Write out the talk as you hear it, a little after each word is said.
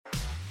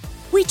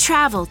We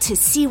travel to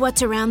see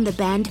what's around the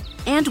bend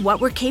and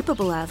what we're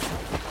capable of.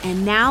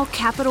 And now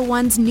Capital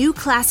One's new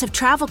class of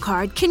travel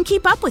card can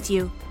keep up with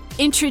you.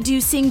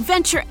 Introducing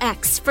Venture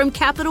X from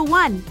Capital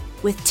One.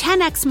 With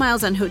 10x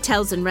miles on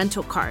hotels and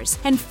rental cars,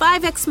 and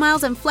 5x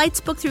miles on flights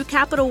booked through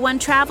Capital One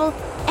Travel,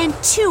 and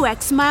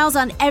 2x miles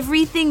on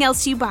everything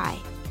else you buy.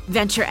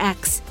 Venture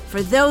X,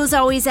 for those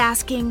always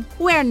asking,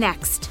 where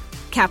next?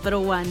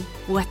 Capital One,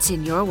 what's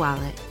in your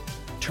wallet?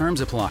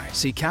 Terms apply.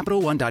 See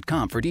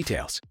CapitalOne.com for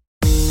details.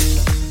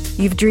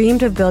 You've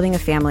dreamed of building a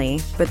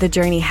family, but the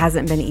journey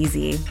hasn't been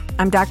easy.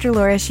 I'm Dr.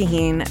 Laura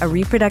Shaheen, a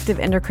reproductive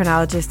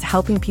endocrinologist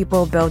helping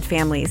people build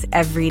families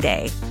every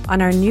day. On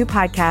our new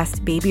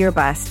podcast, Baby or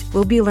Bust,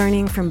 we'll be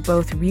learning from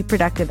both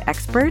reproductive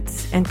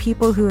experts and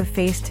people who have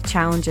faced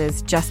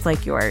challenges just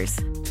like yours.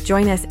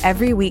 Join us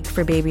every week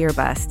for Baby or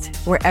Bust,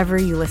 wherever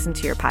you listen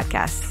to your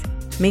podcasts.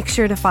 Make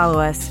sure to follow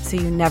us so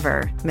you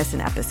never miss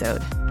an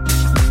episode.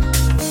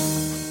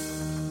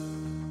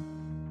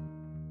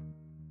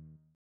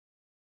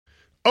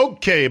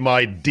 Okay,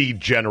 my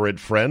degenerate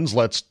friends,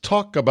 let's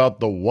talk about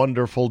the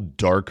wonderful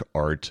dark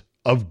art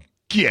of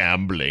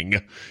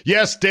gambling.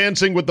 Yes,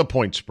 dancing with the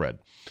point spread.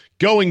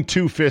 Going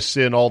 2 fists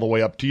in all the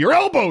way up to your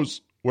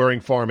elbows,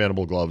 wearing farm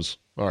animal gloves.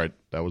 All right,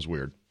 that was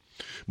weird.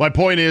 My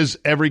point is,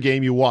 every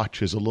game you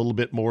watch is a little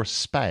bit more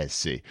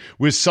spicy,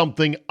 with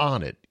something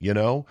on it, you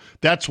know?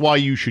 That's why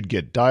you should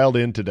get dialed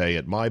in today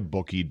at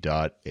mybookie.ag.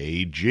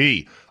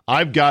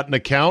 I've got an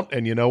account,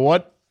 and you know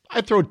what? I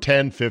throw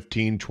 10,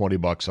 15, 20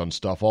 bucks on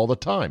stuff all the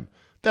time.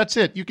 That's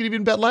it. You can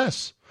even bet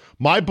less.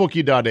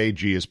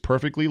 MyBookie.ag is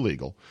perfectly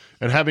legal,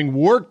 and having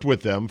worked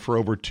with them for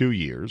over 2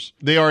 years,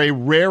 they are a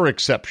rare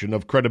exception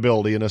of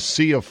credibility in a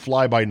sea of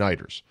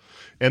fly-by-nighters.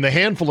 And the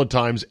handful of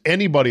times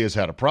anybody has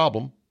had a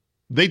problem,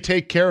 they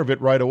take care of it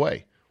right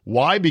away.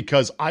 Why?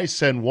 Because I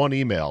send one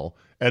email,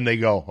 and they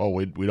go, oh,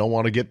 we don't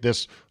want to get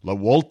this.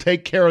 We'll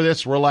take care of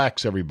this.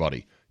 Relax,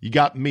 everybody. You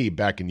got me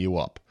backing you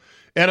up.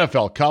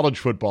 NFL, college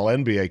football,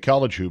 NBA,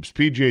 college hoops,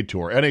 PGA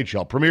Tour,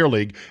 NHL, Premier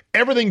League,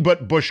 everything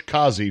but Bush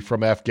Kazi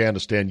from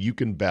Afghanistan, you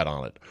can bet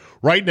on it.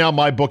 Right now,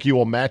 MyBookie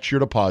will match your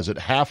deposit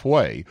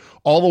halfway,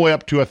 all the way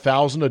up to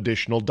 $1,000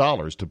 additional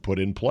dollars to put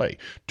in play.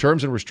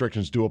 Terms and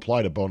restrictions do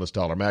apply to bonus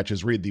dollar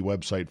matches. Read the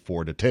website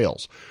for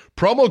details.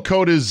 Promo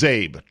code is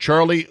ZABE,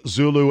 Charlie,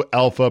 Zulu,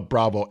 Alpha,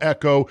 Bravo,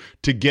 Echo,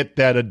 to get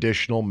that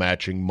additional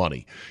matching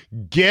money.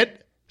 Get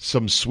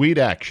some sweet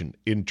action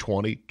in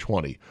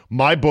 2020.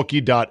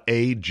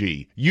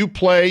 MyBookie.ag. You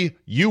play,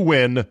 you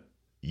win,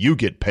 you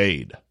get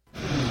paid.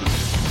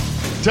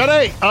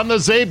 Today on the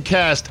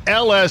CzabeCast,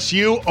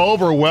 LSU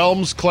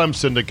overwhelms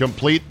Clemson to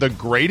complete the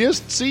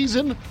greatest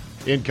season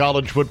in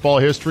college football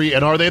history.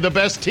 And are they the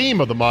best team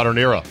of the modern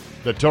era?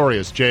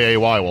 Notorious JAY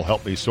will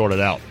help me sort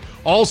it out.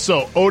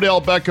 Also,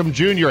 Odell Beckham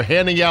Jr.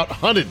 handing out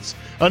hundreds.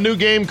 A new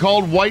game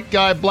called White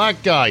Guy,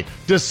 Black Guy,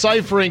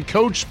 deciphering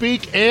coach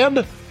speak,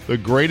 and the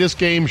greatest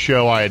game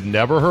show I had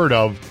never heard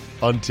of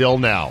until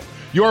now.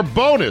 Your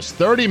bonus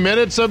 30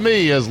 minutes of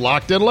me is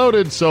locked and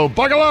loaded, so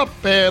buckle up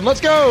and let's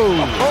go!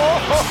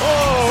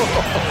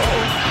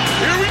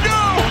 Here we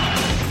go!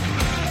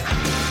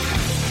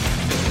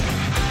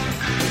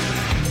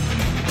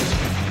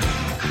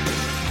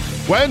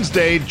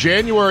 Wednesday,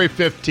 January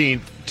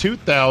 15th,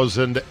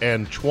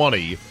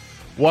 2020.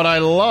 What I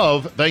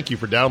love, thank you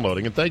for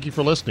downloading and thank you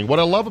for listening. What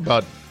I love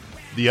about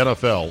the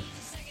NFL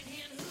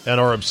and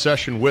our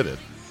obsession with it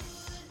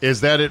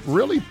is that it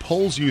really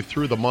pulls you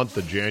through the month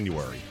of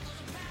January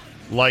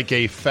like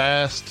a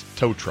fast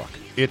tow truck.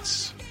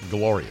 It's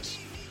glorious.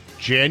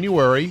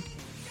 January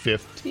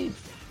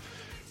 15th.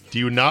 Do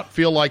you not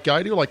feel like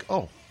I do? Like,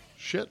 oh,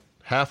 shit,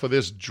 half of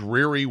this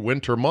dreary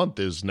winter month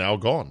is now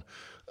gone.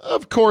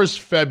 Of course,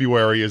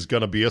 February is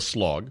going to be a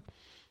slog.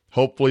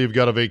 Hopefully you've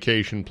got a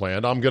vacation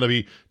planned. I'm going to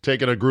be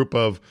taking a group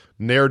of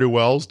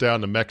ne'er-do-wells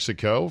down to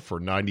Mexico for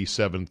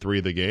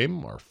 97.3 the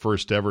game, our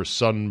first ever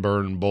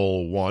Sunburn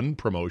Bowl 1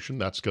 promotion.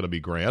 That's going to be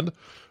grand,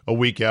 a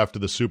week after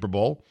the Super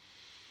Bowl.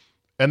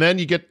 And then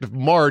you get to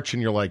March,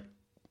 and you're like,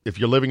 if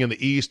you're living in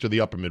the East or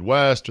the Upper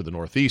Midwest or the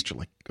Northeast, you're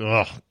like,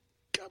 ugh,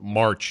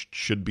 March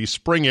should be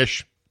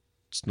springish.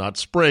 It's not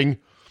spring.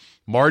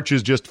 March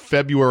is just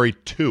February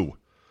 2.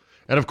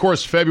 And, of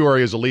course,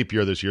 February is a leap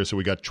year this year, so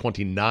we got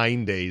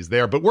 29 days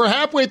there. But we're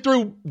halfway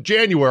through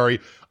January.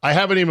 I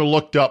haven't even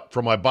looked up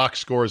for my box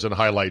scores and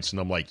highlights, and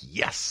I'm like,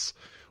 yes,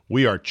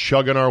 we are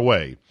chugging our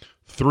way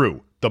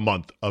through the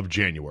month of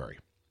January.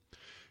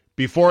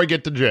 Before I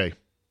get to Jay,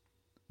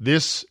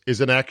 this is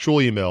an actual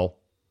email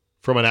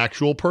from an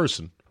actual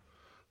person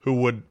who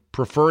would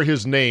prefer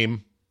his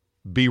name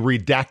be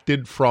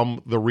redacted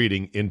from the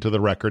reading into the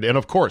record. And,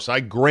 of course,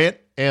 I grant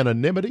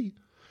anonymity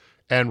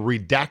and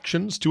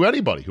redactions to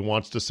anybody who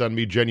wants to send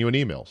me genuine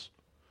emails.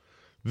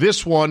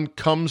 This one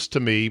comes to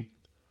me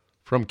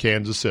from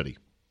Kansas City.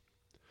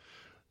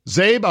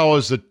 Zabe,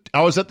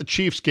 I was at the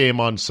Chiefs game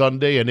on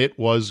Sunday, and it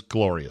was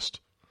glorious.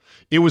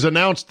 It was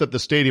announced that the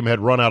stadium had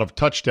run out of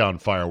touchdown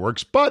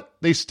fireworks, but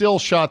they still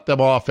shot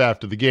them off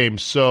after the game,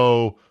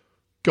 so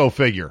go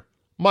figure.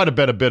 Might have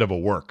been a bit of a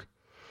work.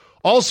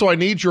 Also, I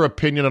need your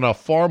opinion on a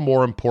far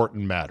more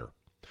important matter.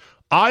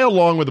 I,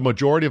 along with the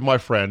majority of my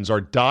friends,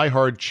 are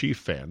diehard Chief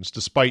fans,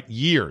 despite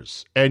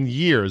years and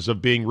years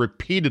of being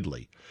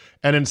repeatedly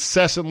and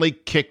incessantly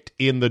kicked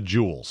in the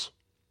jewels.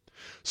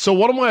 So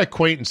one of my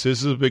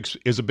acquaintances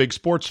is a big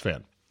sports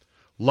fan.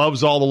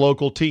 Loves all the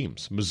local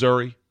teams,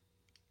 Mizzou,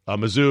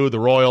 the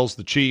Royals,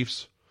 the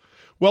Chiefs.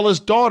 Well, his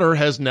daughter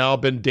has now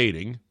been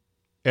dating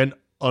an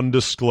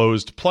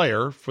undisclosed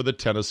player for the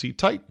Tennessee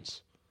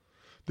Titans.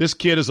 This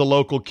kid is a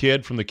local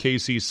kid from the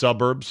KC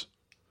suburbs,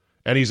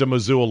 and he's a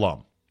Mizzou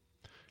alum.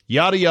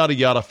 Yada, yada,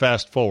 yada,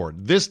 fast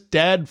forward. This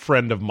dad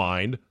friend of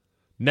mine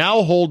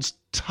now holds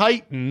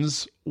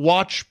Titans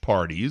watch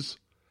parties,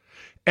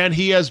 and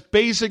he has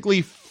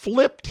basically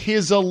flipped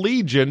his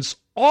allegiance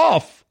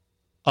off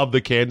of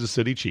the Kansas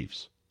City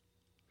Chiefs.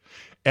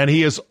 And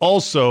he is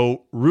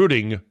also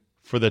rooting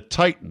for the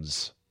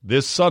Titans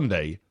this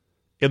Sunday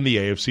in the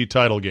AFC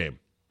title game.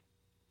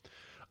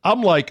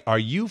 I'm like, are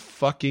you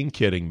fucking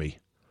kidding me?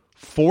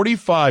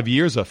 45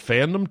 years of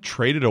fandom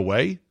traded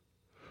away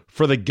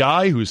for the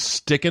guy who's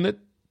sticking it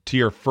to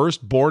your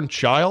firstborn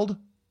child?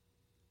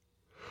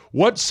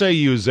 What say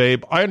you,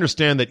 Zabe? I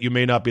understand that you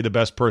may not be the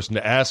best person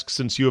to ask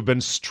since you have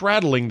been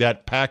straddling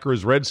that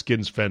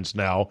Packers-Redskins fence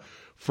now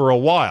for a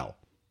while.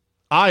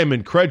 I am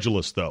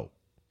incredulous, though.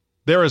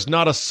 There is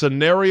not a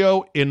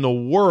scenario in the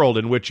world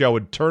in which I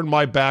would turn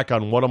my back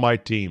on one of my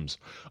teams.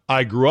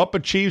 I grew up a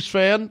Chiefs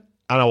fan,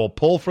 and I will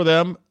pull for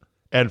them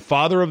and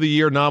Father of the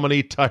Year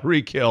nominee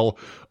Tyreek Hill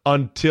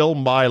until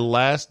my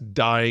last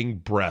dying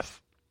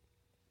breath.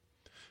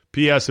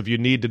 P.S. If you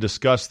need to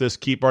discuss this,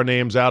 keep our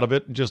names out of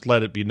it and just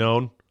let it be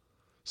known.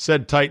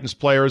 Said Titans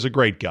player is a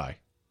great guy.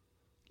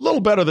 A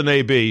little better than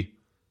AB,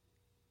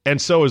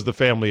 and so is the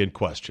family in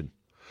question.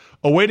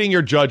 Awaiting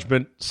your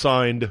judgment,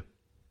 signed,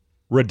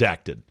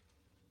 Redacted.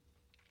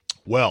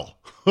 Well,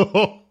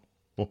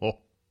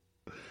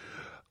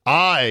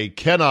 I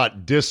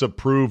cannot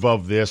disapprove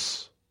of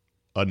this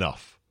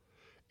enough.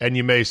 And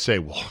you may say,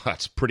 well,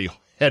 that's pretty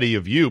heady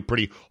of you,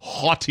 pretty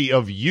haughty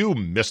of you,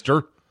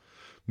 Mr.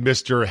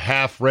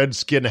 Half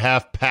Redskin,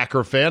 half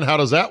Packer fan. How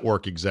does that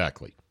work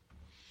exactly?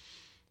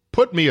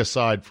 Put me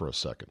aside for a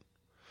second.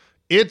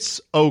 It's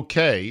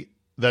okay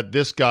that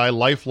this guy,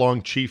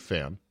 lifelong Chief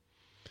fan,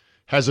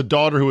 has a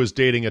daughter who is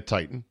dating a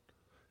Titan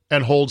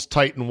and holds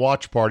Titan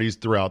watch parties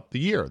throughout the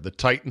year. The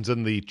Titans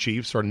and the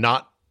Chiefs are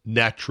not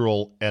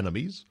natural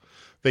enemies.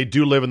 They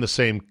do live in the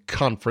same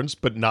conference,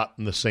 but not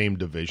in the same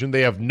division.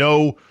 They have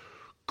no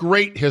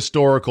great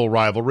historical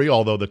rivalry,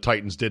 although the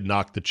Titans did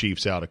knock the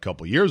Chiefs out a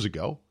couple years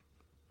ago.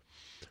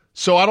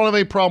 So I don't have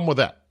any problem with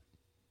that.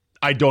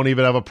 I don't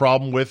even have a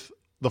problem with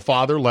the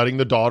father letting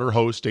the daughter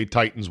host a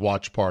Titans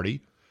watch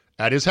party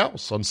at his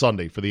house on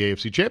Sunday for the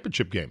AFC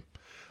Championship game.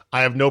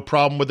 I have no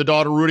problem with the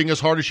daughter rooting as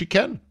hard as she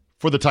can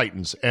for the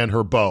Titans and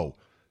her beau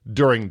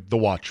during the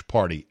watch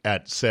party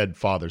at said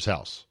father's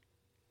house.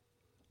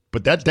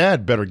 But that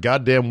dad better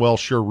goddamn well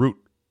sure root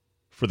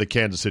for the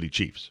Kansas City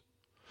Chiefs.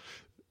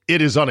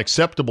 It is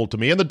unacceptable to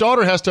me, and the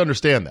daughter has to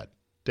understand that.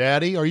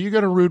 Daddy, are you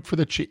going to root for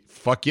the Chiefs?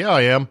 Fuck yeah,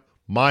 I am.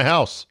 My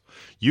house.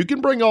 You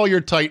can bring all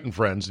your Titan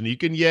friends, and you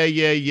can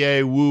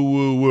yay,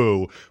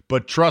 woo,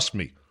 but trust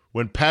me,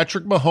 when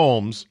Patrick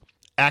Mahomes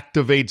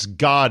activates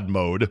God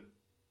mode,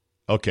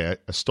 okay,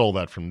 I stole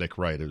that from Nick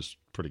Wright. It was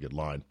a pretty good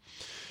line.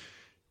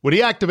 When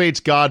he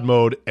activates God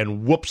mode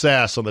and whoops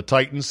ass on the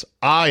Titans,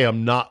 I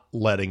am not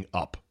letting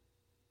up.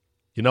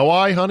 You know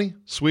why, honey?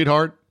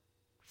 Sweetheart?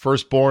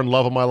 Firstborn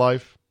love of my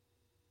life?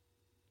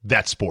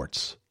 That's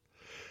sports.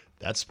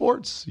 That's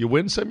sports. You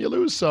win some, you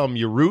lose some.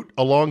 You root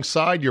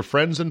alongside your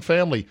friends and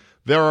family.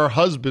 There are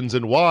husbands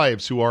and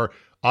wives who are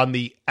on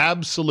the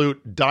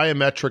absolute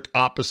diametric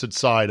opposite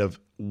side of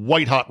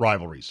white-hot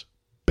rivalries.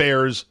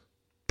 Bears,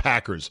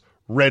 Packers,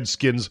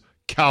 Redskins,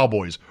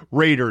 Cowboys,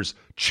 Raiders,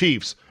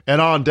 Chiefs, and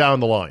on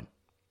down the line.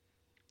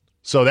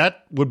 So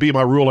that would be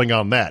my ruling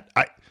on that.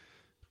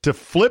 To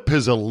flip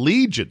his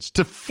allegiance,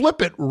 to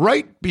flip it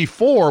right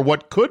before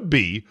what could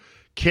be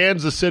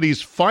Kansas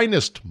City's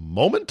finest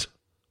moment?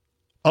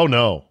 Oh,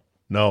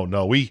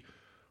 no,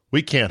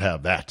 we can't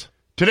have that.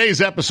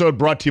 Today's episode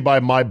brought to you by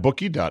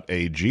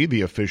MyBookie.ag,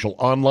 the official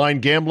online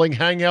gambling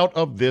hangout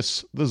of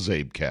this, the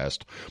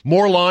CzabeCast.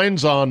 More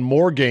lines on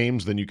more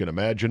games than you can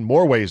imagine,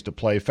 more ways to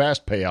play,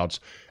 fast payouts,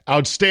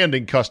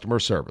 outstanding customer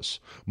service.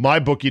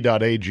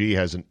 MyBookie.ag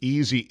has an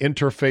easy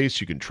interface.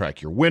 You can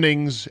track your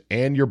winnings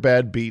and your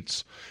bad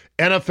beats.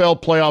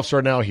 NFL playoffs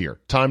are now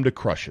here. Time to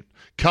crush it.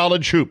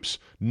 College hoops,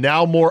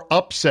 now more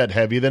upset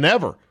heavy than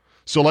ever.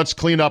 So let's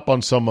clean up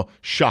on some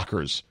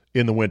shockers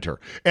in the winter.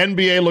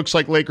 NBA looks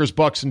like Lakers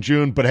Bucks in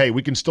June, but hey,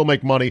 we can still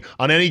make money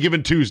on any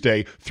given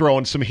Tuesday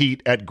throwing some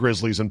heat at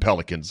Grizzlies and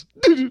Pelicans.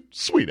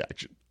 Sweet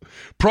action.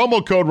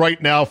 Promo code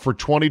right now for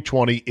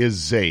 2020 is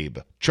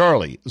ZABE.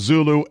 Charlie,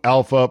 Zulu,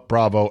 Alpha,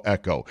 Bravo,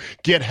 Echo.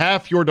 Get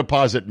half your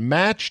deposit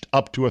matched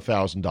up to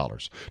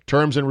 $1,000.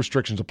 Terms and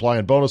restrictions apply,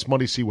 and bonus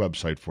money, see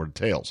website for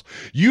details.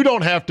 You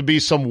don't have to be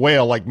some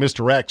whale like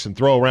Mr. X and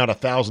throw around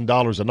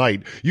 $1,000 a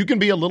night. You can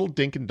be a little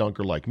dink and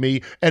dunker like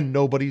me, and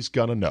nobody's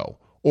gonna know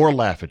or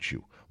laugh at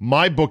you.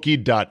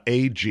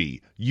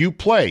 MyBookie.ag. You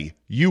play,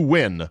 you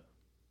win,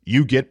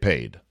 you get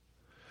paid.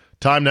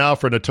 Time now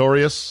for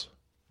Notorious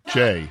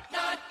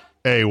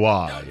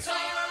J.A.Y.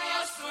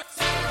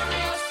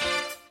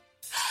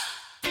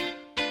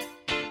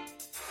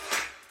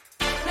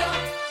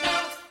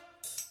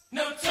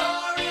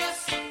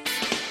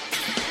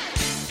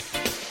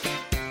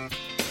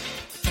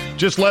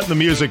 Just letting the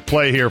music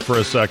play here for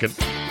a second.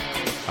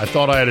 I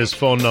thought I had his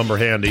phone number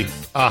handy.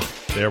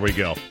 There we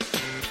go.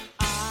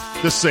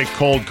 This is a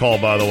cold call,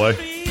 by the way.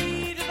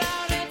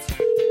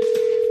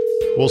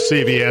 We'll see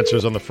if he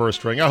answers on the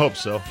first ring. I hope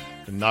so.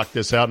 And knock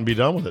this out and be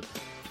done with it.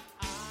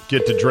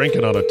 Get to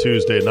drinking on a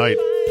Tuesday night.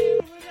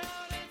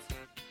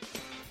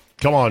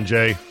 Come on,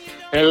 Jay.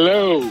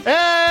 Hello.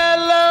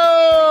 Hello!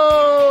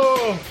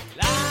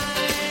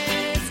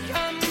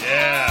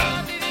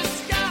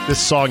 Yeah. This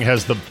song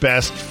has the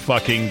best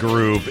fucking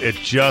groove. It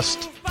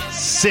just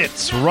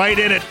sits right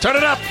in it. Turn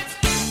it up!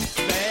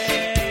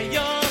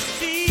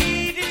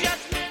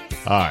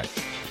 All right.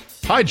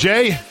 Hi,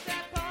 Jay.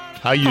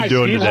 How you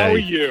doing Steve, today? How are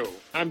you?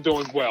 I'm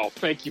doing well.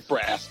 Thank you for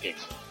asking.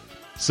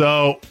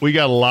 So, we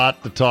got a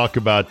lot to talk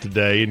about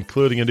today,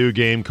 including a new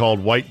game called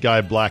White Guy,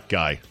 Black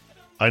Guy.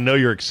 I know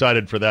you're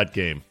excited for that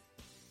game.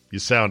 You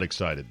sound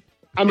excited.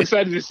 I'm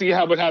excited to see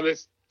how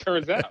this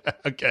turns out.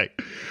 Okay.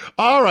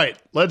 All right.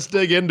 Let's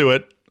dig into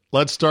it.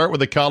 Let's start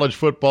with the college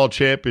football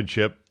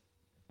championship.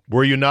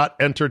 Were you not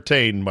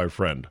entertained, my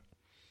friend?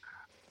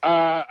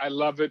 I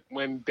love it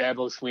when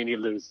Dabo Swinney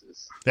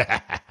loses.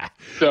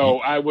 So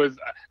I was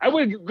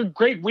a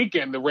great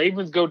weekend. The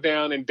Ravens go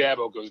down and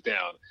Dabo goes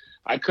down.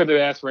 I couldn't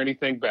have asked for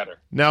anything better.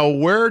 Now,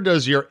 where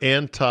does your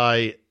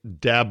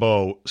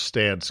anti-Dabo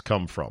stance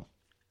come from?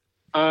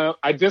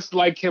 I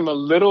dislike him a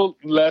little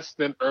less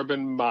than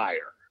Urban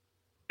Meyer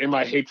in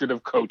my hatred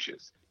of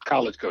coaches,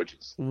 college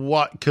coaches.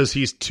 What? Because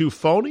he's too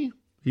phony?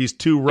 He's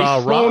too He's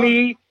rah-rah?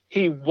 phony.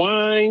 He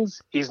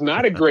whines. He's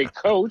not a great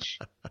coach.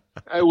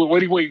 What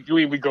do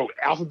we go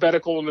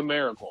alphabetical and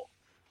numerical?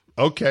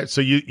 Okay,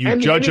 so you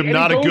judge him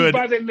not a good.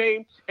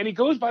 And he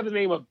goes by the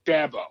name of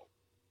Dabo.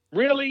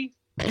 Really?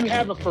 You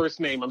have a first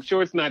name. I'm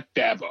sure it's not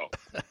Dabo.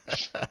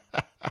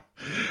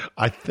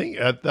 I think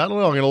I don't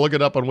know. I'm going to look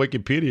it up on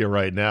Wikipedia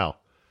right now.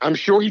 I'm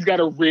sure he's got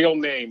a real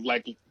name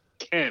like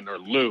Ken or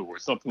Lou or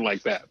something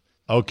like that.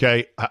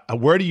 Okay,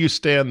 where do you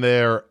stand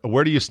there?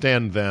 Where do you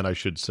stand then? I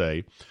should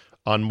say,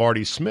 on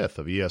Marty Smith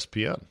of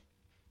ESPN.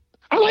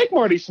 I like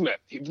Marty Smith.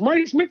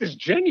 Marty Smith is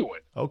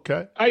genuine.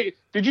 Okay.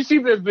 Did you see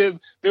there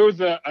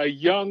was a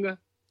young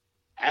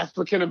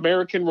African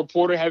American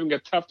reporter having a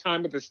tough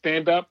time at the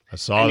stand up? I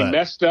saw that. He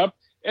messed up,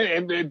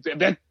 and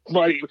that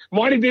Marty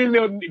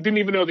didn't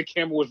even know the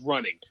camera was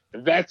running.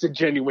 That's a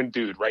genuine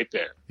dude right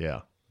there.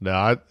 Yeah.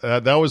 No,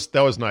 that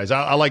was nice.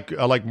 I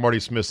like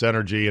Marty Smith's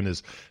energy and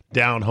his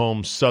down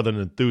home Southern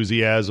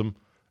enthusiasm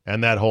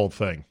and that whole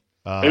thing.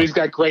 And he's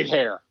got great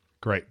hair.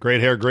 Great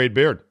hair, great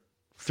beard.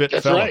 Fit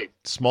That's fella. right.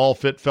 Small,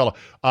 fit fella.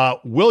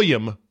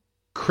 William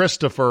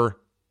Christopher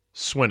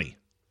Swinney.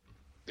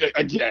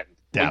 Again,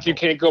 Dabo. you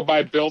can't go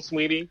by Bill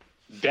Sweeney,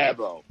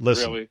 Dabo.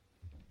 Listen, really.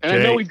 And Jay,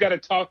 I know he's got a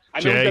tough.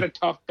 Jay, he's got a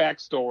tough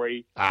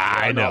backstory.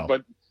 I know,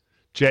 but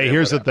Jay,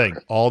 here's whatever. the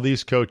thing: all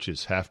these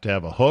coaches have to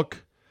have a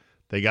hook.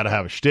 They got to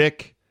have a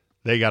shtick.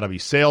 They got to be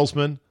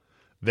salesmen.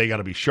 They got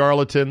to be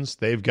charlatans.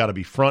 They've got to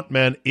be front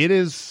men.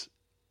 It's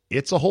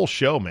a whole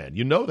show, man.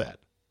 You know that.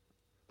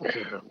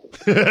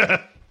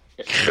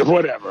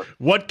 Whatever.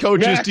 What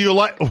coaches do you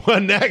like?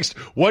 Next,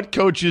 what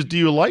coaches do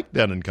you like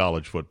then in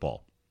college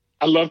football?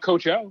 I love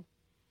Coach O.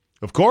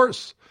 Of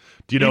course.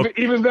 Do you know?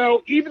 Even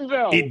though.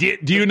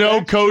 Do you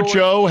know Coach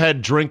O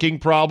had drinking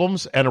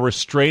problems and a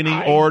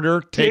restraining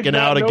order taken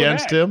out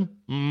against him?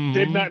 Mm-hmm.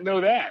 Did not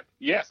know that.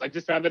 Yes, I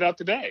just found it out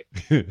today.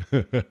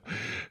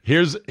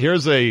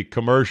 Here's a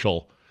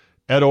commercial.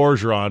 Ed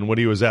Orgeron when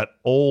he was at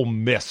Ole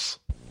Miss.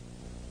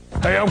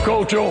 Hey, I'm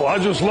Coach O. I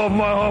just love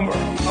my Hummer.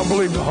 I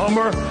believe the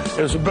Hummer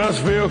is the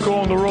best vehicle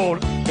on the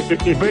road.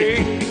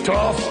 Big,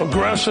 tough,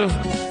 aggressive,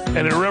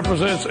 and it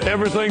represents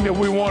everything that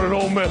we want at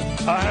Ole Miss.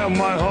 I have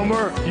my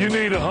Hummer. You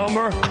need a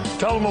Hummer.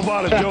 Tell them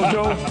about it,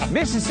 JoJo.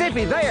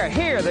 Mississippi, they are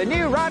here. The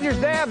new Rogers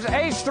Dabbs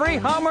H3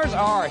 Hummers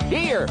are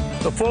here.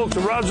 The folks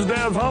at Rogers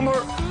Dabbs Hummer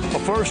are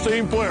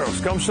first-team players.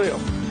 Come see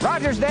them.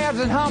 Rogers Dabbs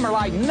and Hummer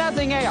like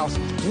nothing else.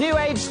 New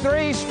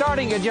H3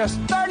 starting at just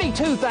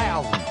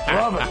 $32,000.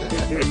 Love it.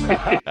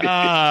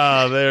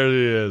 There it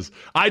is.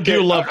 I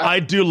do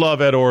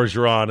love Ed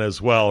Orgeron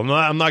as well.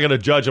 I'm not going to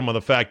judge him on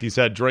the fact he's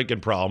had drinking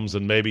problems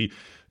and maybe,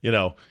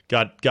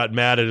 got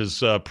mad at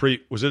his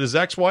was it his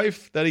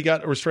ex-wife that he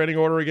got a restraining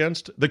order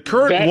against? The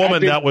current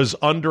woman that was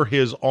under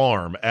his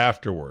arm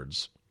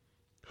afterwards.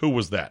 Who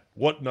was that?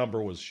 What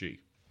number was she?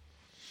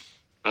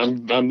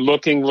 I'm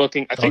looking.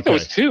 I think there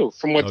was 2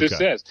 from what this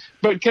says.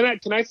 But can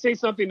I say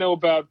something though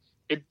about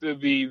it,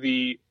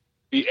 the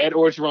Ed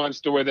Orgeron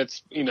story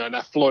that's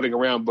not floating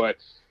around, but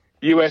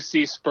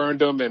USC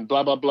spurned him and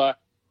blah blah blah.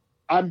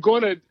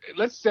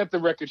 Let's set the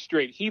record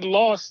straight. He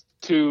lost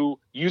to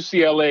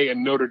UCLA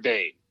and Notre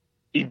Dame.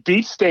 He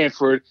beat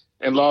Stanford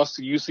and lost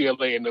to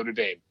UCLA and Notre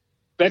Dame.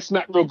 that's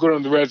not real good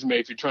on the resume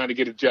if you're trying to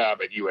get a job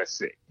at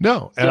USC.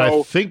 No, and so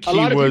I think a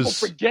lot of people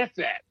forget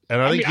that.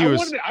 And I think he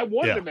was. I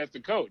wanted him as the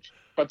coach,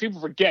 but people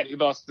forget he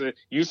lost to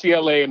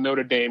UCLA and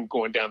Notre Dame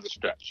going down the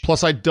stretch.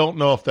 Plus, I don't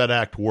know if that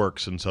act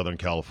works in Southern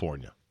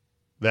California.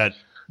 That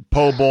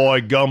po'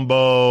 boy,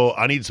 gumbo,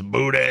 I need some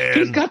boudin.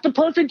 He's got the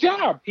perfect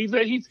job. He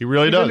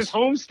really does. In his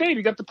home state,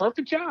 he got the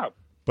perfect job.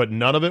 But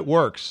none of it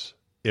works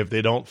if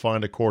they don't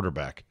find a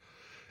quarterback.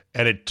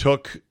 And it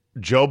took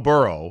Joe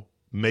Burrow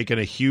making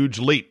a huge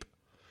leap,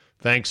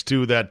 thanks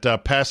to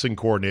that passing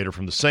coordinator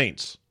from the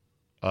Saints,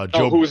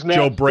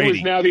 Joe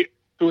Brady.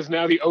 Who is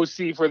now the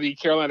OC for the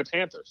Carolina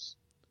Panthers.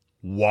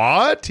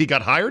 What? He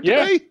got hired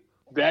today?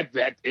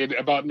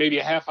 About maybe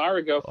a half hour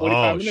ago,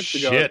 45 minutes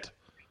ago. Oh, shit.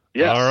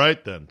 Yes. All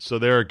right, then. So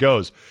there it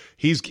goes.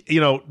 He's,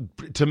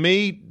 to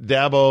me,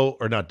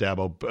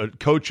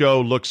 Coach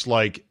O looks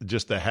like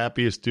just the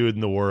happiest dude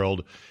in the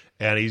world.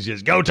 And he's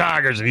just, go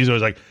Tigers. And he's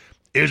always like,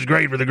 it's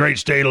great for the great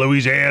state of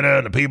Louisiana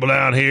and the people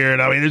down here.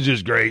 And I mean, it's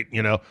just great,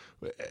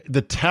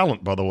 The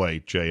talent, by the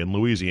way, Jay, in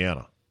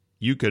Louisiana,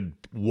 you could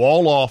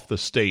wall off the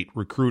state,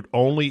 recruit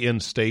only in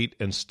state,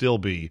 and still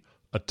be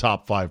a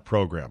top 5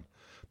 program.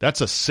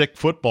 That's a sick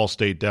football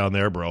state down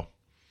there, bro.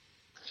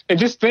 And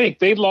just think,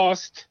 they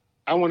lost,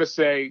 I want to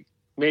say,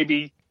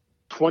 maybe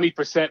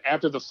 20%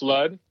 after the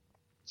flood.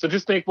 So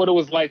just think what it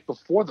was like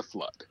before the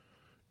flood.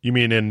 You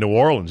mean in New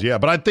Orleans? Yeah,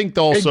 but I think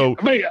also,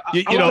 a lot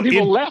of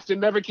people left and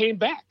never came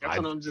back. That's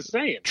what I'm just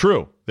saying.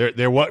 True.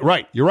 They're what?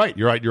 Right. You're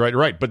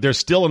right. But there's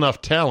still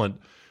enough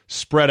talent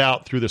spread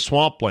out through the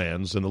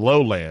swamplands and the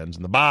lowlands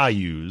and the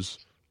bayous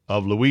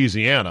of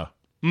Louisiana.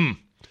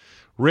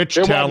 Rich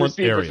talent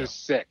area. Their wide receivers are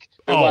sick.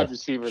 Wide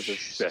receivers are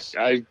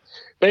sick.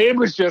 It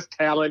was just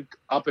talent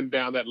up and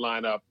down that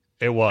lineup.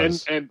 It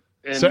was.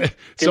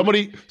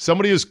 Somebody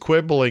is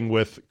quibbling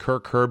with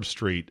Kirk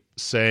Herbstreit,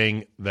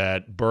 saying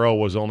that Burrow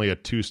was only a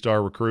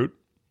 2-star recruit.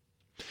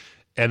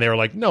 And they were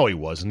like, no, he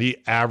wasn't. He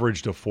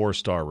averaged a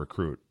 4-star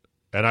recruit.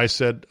 And I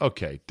said,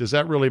 okay, does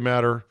that really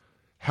matter?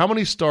 How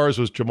many stars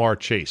was Jamar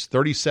Chase?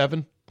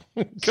 37?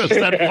 Because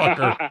that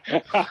fucker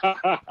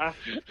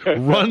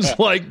runs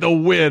like the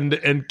wind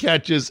and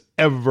catches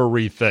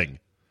everything.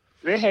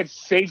 They had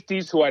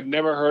safeties who I'd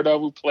never heard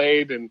of who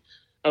played, and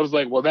I was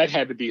like, well, that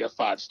had to be a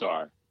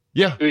 5-star.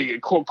 Yeah.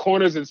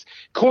 Corners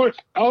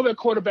all their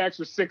quarterbacks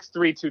were 6'3",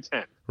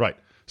 210. Right.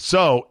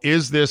 So,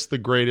 is this the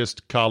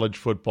greatest college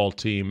football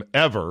team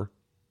ever?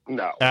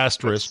 No.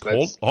 Asterisk.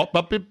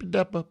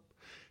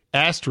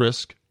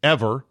 Asterisk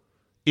ever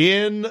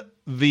in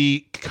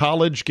the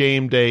college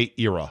game day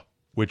era,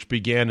 which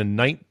began in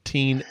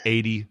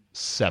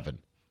 1987.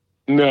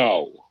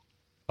 No.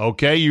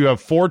 Okay, you have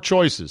 4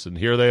 choices, and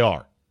here they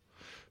are.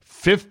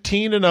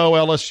 15-0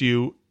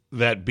 LSU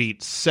that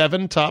beat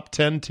 7 top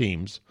 10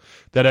 teams,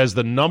 that has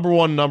the number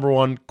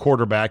one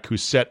quarterback who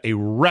set a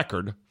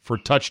record for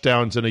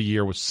touchdowns in a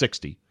year with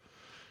 60,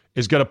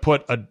 is going to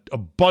put a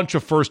bunch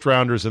of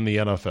first-rounders in the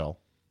NFL,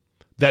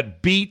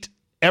 that beat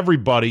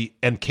everybody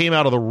and came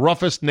out of the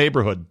roughest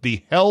neighborhood,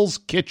 the Hell's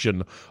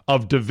Kitchen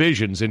of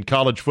divisions in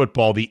college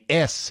football, the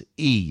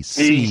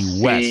SEC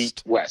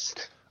West.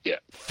 Yeah.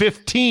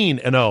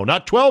 15-0,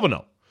 not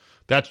 12-0.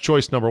 That's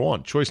choice number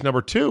 1. Choice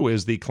number 2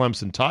 is the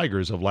Clemson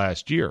Tigers of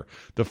last year,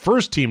 the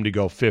first team to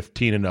go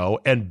 15-0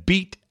 and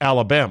beat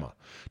Alabama,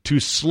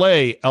 to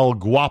slay El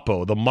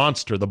Guapo, the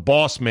monster, the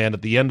boss man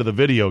at the end of the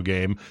video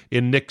game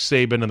in Nick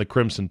Saban and the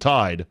Crimson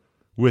Tide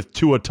with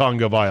Tua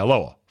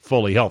Tagovailoa,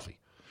 fully healthy.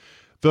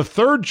 The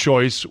third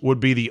choice would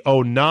be the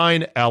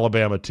 2009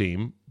 Alabama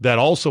team that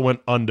also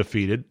went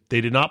undefeated. They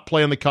did not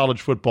play in the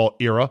college football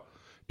era.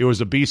 It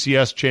was a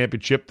BCS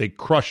championship. They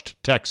crushed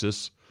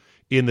Texas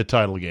in the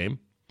title game.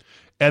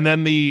 And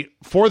then the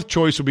fourth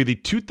choice would be the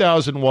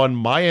 2001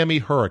 Miami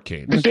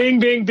Hurricanes. Ding,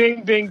 ding,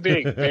 ding, ding,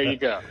 ding. There you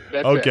go.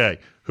 That's okay.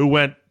 It. Who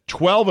went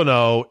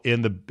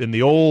 12-0 in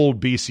the old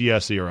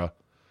BCS era,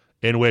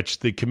 in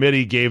which the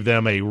committee gave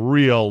them a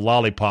real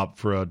lollipop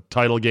for a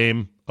title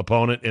game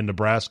opponent in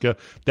Nebraska.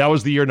 That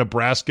was the year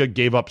Nebraska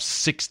gave up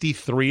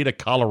 63 to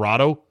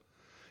Colorado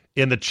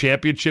in the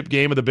championship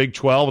game of the Big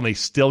 12, and they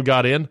still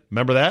got in.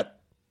 Remember that?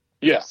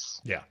 Yes.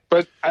 Yeah.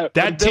 But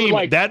that team,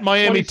 like that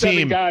Miami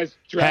team guys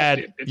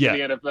drafted had, into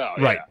the NFL.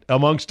 Right.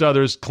 Amongst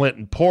others,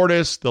 Clinton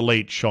Portis, the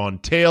late Sean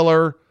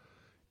Taylor,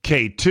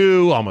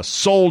 K2, I'm a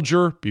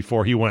soldier,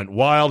 before he went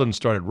wild and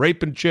started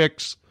raping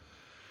chicks.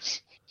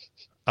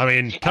 I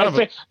mean,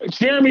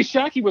 Jeremy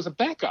Shockey was a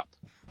backup.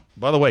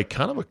 By the way,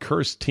 kind of a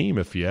cursed team,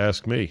 if you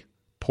ask me.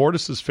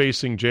 Portis is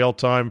facing jail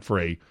time for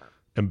a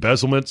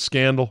embezzlement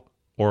scandal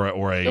or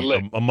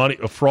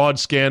a fraud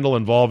scandal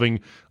involving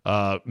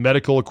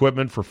medical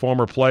equipment for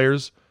former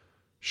players.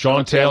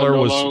 Sean Taylor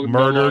was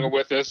murdered. No longer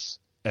with us.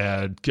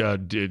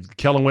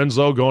 Kellen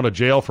Winslow going to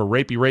jail for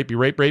rape.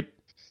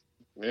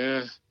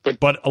 Yeah,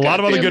 but a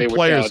lot of other good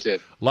players. A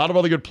lot of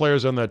other good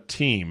players on that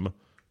team.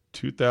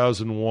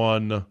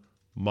 2001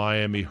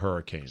 Miami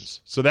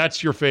Hurricanes. So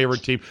that's your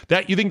favorite team.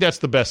 That you think that's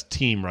the best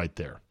team right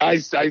there? I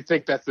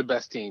think that's the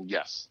best team.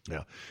 Yes.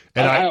 Yeah.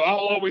 And I'll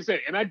always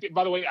say. And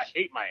by the way, I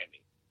hate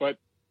Miami, but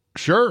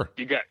sure,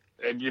 you got.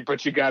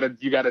 But you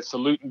gotta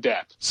salute and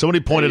dap. Somebody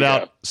pointed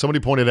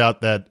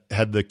out that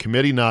had the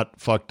committee not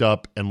fucked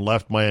up and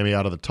left Miami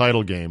out of the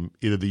title game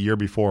either the year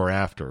before or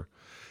after,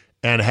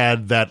 and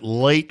had that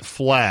late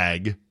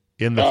flag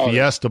in the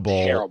Fiesta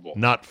Bowl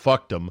not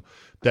fucked them,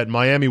 that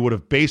Miami would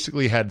have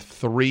basically had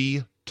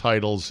 3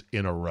 titles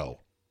in a row,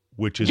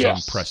 which is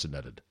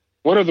unprecedented.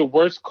 One of the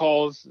worst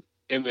calls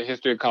in the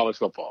history of college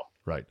football.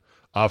 Right.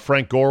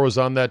 Frank Gore was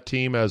on that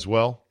team as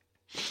well.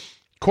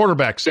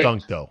 Quarterback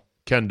stunk, though.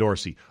 Ken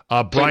Dorsey.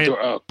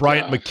 Bryant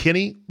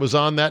McKinney was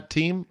on that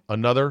team.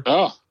 Another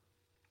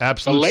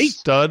absolute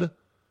stud.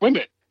 Wait a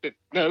minute.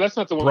 No, that's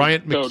not the one.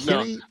 Bryant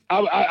McKinney?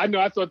 No. I know.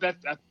 I thought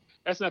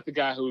that's not the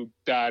guy who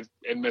died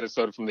in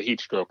Minnesota from the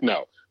heat stroke.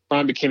 No.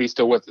 Bryant McKinney's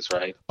still with us,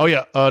 right? Oh,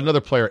 yeah. Another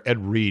player,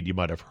 Ed Reed. You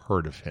might have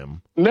heard of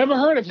him. Never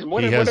heard of him.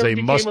 He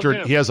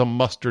has a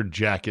mustard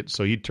jacket,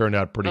 so he turned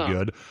out pretty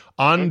good.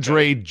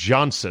 Andre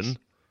Johnson,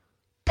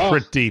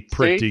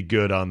 pretty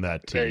good on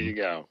that team. There you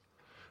go.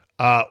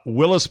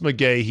 Willis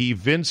McGahee,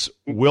 Vince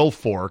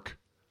Wilfork,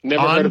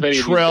 Never heard of any of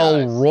these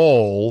Antrell guys.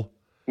 Roll.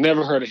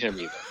 Never heard of him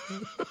either.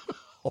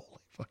 Holy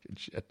fucking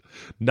shit.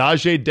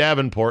 Najee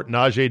Davenport,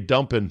 Najee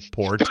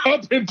Dumpinport.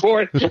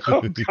 Dumpinport.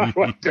 Oh, God,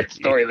 what a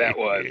story that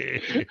was.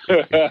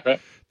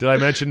 Did I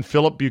mention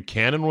Philip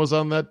Buchanan was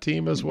on that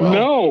team as well?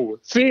 No.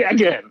 See,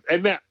 again,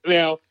 and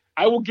now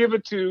I will give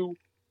it to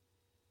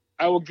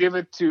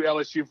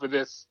LSU for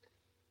this.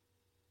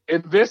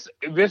 In this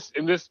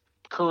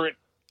current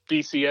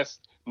BCS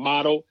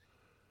model,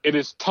 it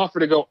is tougher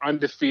to go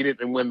undefeated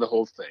and win the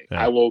whole thing.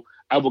 Yeah. I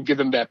will give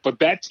them that. But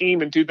that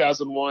team in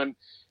 2001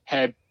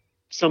 had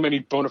so many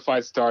bona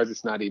fide stars,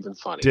 it's not even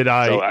funny. Did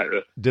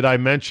I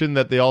mention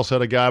that they also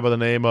had a guy by the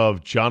name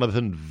of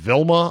Jonathan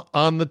Vilma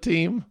on the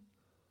team?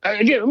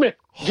 Again,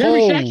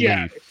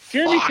 Jeremy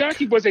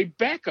Shockey was a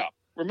backup.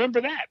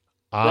 Remember that?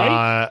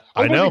 Right?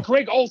 I know. Was it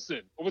Greg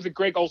Olson? Or was it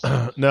Greg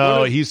Olson?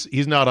 No,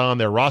 he's not on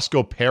there.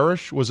 Roscoe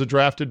Parrish was a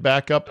drafted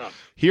backup. Oh.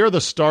 Here are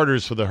the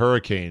starters for the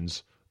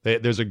Hurricanes.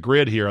 There's a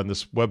grid here on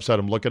this website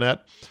I'm looking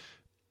at.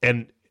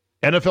 And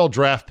NFL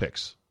draft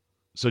picks.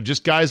 So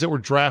just guys that were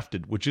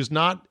drafted, which is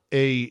not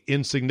a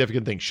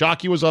insignificant thing.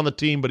 Shockey was on the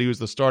team, but he was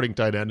the starting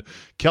tight end.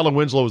 Kellen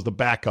Winslow was the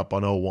backup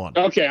on 01.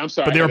 Okay, I'm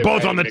sorry. But they were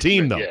both on the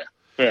team, though.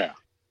 Yeah.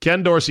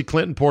 Ken Dorsey,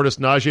 Clinton Portis,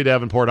 Najee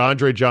Davenport,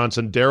 Andre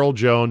Johnson, Darryl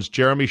Jones,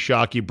 Jeremy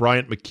Shockey,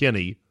 Bryant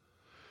McKinney,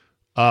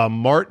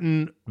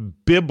 Martin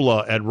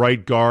Bibla at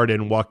right guard,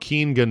 and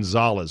Joaquin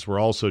Gonzalez were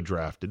also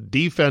drafted.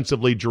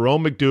 Defensively,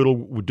 Jerome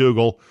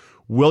McDougal,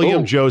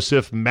 William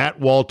Joseph, Matt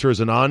Walters,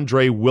 and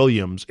Andrew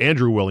Williams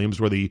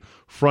were the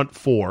front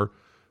 4.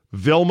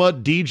 Vilma,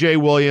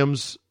 DJ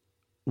Williams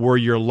were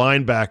your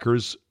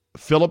linebackers.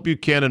 Philip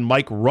Buchanan,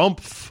 Mike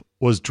Rumpf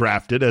was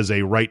drafted as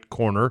a right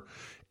corner.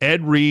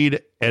 Ed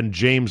Reed and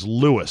James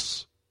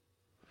Lewis.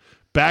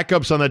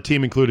 Backups on that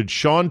team included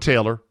Sean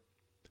Taylor.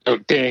 Oh,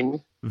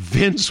 ding.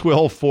 Vince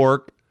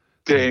Wilfork.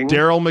 Ding.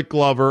 Daryl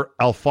McGlover,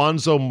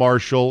 Alfonso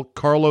Marshall,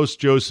 Carlos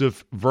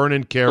Joseph,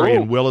 Vernon Carey,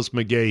 and Willis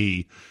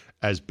McGahee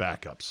as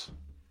backups.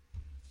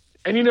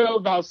 And you know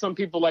about some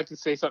people like to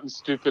say something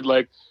stupid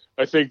like,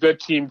 I think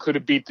that team could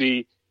have beat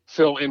the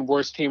fill-in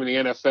worst team in the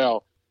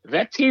NFL.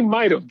 That team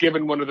might have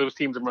given one of those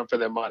teams a run for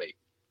their money.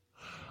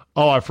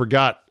 Oh, I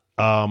forgot.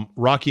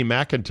 Rocky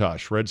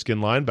McIntosh, Redskin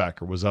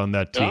linebacker, was on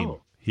that team.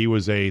 Oh. He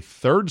was a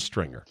third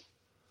stringer.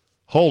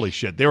 Holy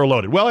shit, they were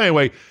loaded. Well,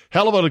 anyway,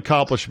 hell of an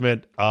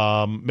accomplishment.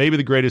 Maybe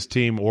the greatest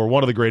team or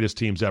one of the greatest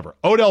teams ever.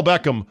 Odell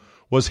Beckham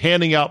was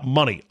handing out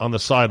money on the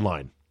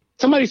sideline.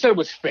 Somebody said it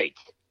was fake.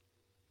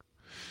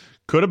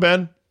 Could have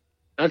been.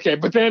 Okay,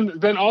 but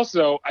then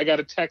also I got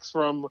a text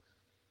from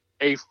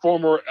a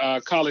former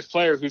college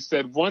player who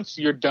said once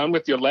you're done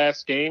with your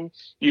last game,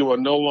 you are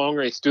no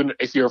longer a student.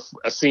 If you're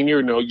a senior,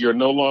 you're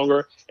no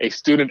longer a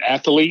student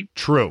athlete.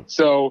 True.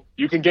 So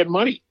you can get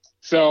money.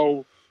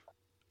 So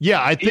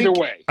yeah, either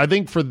way. I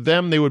think for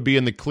them they would be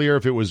in the clear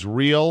if it was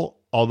real,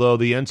 although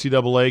the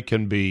NCAA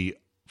can be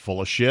full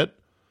of shit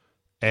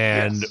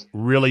and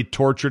really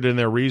tortured in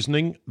their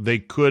reasoning. They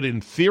could,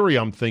 in theory,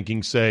 I'm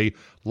thinking, say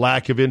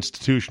lack of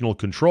institutional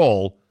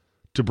control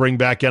to bring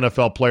back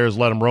NFL players,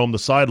 let them roam the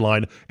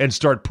sideline, and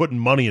start putting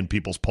money in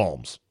people's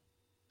palms.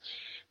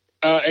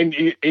 And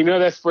you know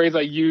that phrase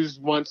I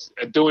used once,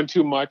 doing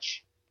too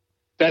much?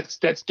 That's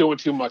doing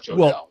too much,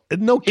 Odell. Well,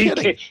 no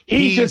kidding.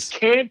 He just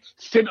can't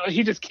sit.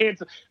 He just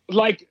can't.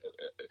 Like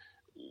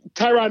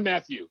Tyrann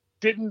Mathieu.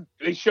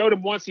 They showed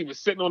him once he was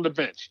sitting on the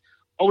bench.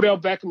 Odell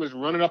Beckham was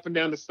running up and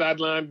down the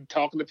sideline,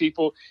 talking to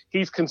people.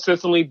 He's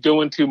consistently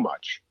doing too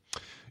much.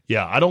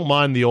 Yeah, I don't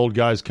mind the old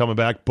guys coming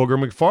back.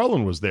 Booger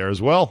McFarland was there as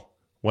well.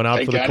 Went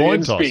out for the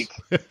coin toss.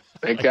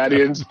 Thank God he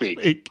didn't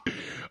speak.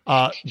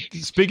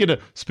 Speaking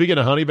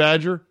of Honey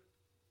Badger,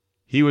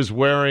 he was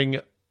wearing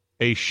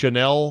a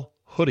Chanel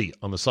hoodie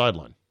on the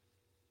sideline.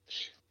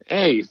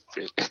 Hey,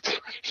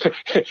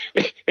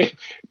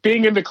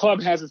 being in the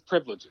club has its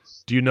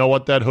privileges. Do you know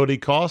what that hoodie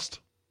cost?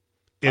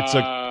 It's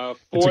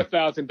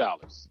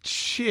 $4,000.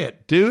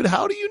 Shit, dude,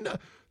 how do you know?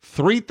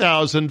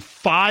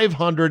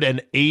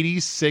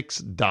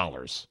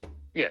 $3,586.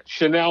 Yeah,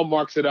 Chanel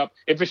marks it up.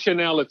 If it's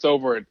Chanel, it's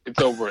over at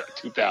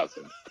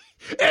 $2,000.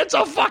 It's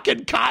a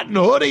fucking cotton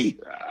hoodie.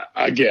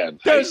 Again,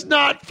 there's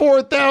not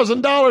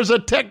 $4,000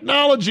 of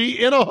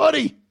technology in a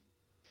hoodie.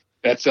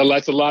 That's a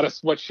lot of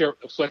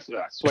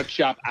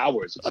sweatshop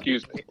hours.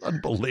 Excuse me.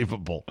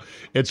 Unbelievable.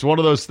 It's one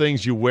of those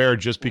things you wear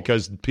just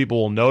because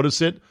people will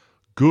notice it,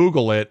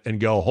 Google it, and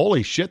go,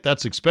 "Holy shit,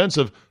 that's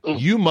expensive."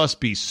 You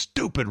must be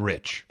stupid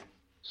rich.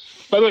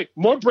 By the way,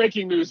 more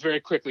breaking news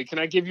very quickly. Can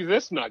I give you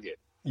this nugget?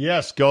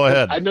 Yes, go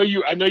ahead. I know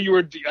you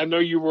were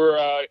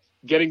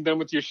getting done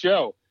with your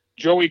show.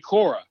 Joey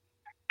Cora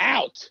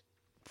out.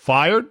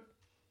 Fired?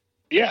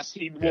 Yes,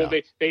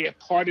 they have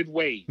parted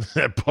ways.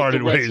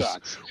 Parted ways.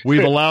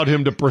 We've allowed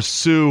him to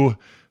pursue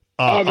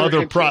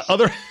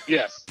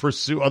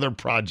pursue other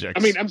projects. I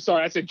mean, I'm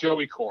sorry, I said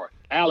Joey Cora.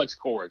 Alex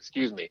Cora,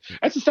 excuse me.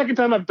 That's the second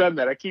time I've done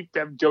that. I keep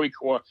having Joey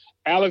Cora.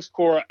 Alex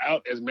Cora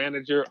out as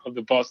manager of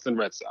the Boston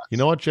Red Sox. You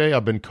know what, Jay?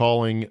 I've been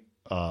calling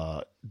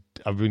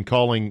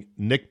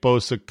Nick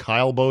Bosa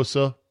Kyle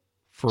Bosa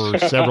for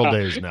several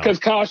days now. Because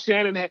Kyle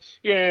Shannon I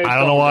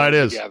don't know why it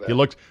is.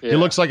 Together. He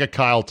looks like a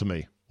Kyle to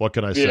me. What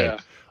can I say? Yeah.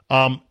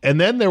 And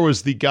then there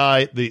was the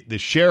guy, the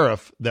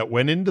sheriff, that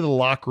went into the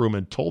locker room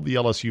and told the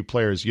LSU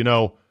players,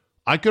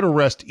 I could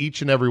arrest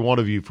each and every one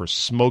of you for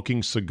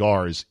smoking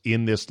cigars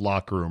in this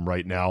locker room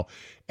right now.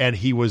 And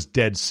he was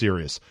dead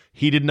serious.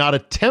 He did not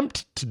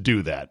attempt to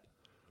do that.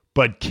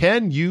 But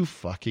can you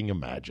fucking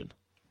imagine?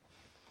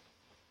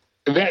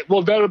 That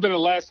would have been the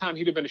last time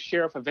he'd have been a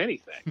sheriff of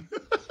anything.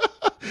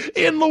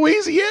 In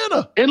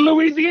Louisiana.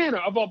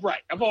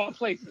 Of all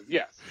places,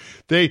 yes.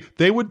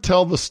 They would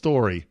tell the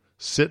story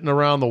sitting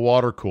around the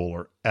water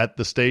cooler at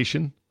the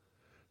station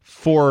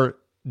for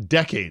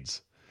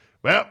decades.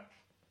 Well,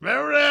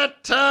 remember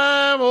that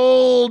time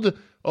old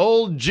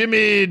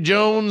Jimmy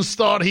Jones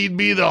thought he'd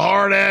be the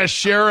hard-ass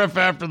sheriff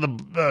after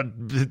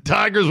the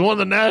Tigers won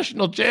the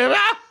national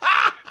championship?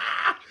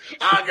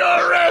 I'm going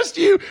to arrest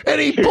you.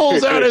 And he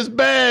pulls out his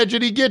badge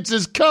and he gets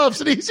his cuffs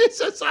and he's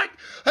just like,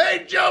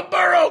 "Hey, Joe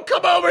Burrow,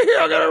 come over here.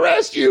 I'm going to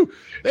arrest you."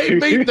 They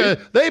beat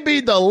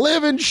the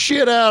living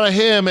shit out of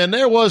him, and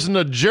there wasn't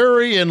a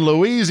jury in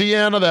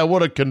Louisiana that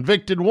would have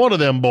convicted one of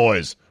them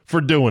boys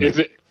for doing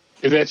it.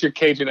 Is that your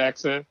Cajun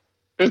accent?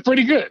 That's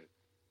pretty good.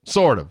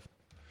 Sort of.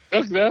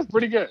 That's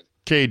pretty good.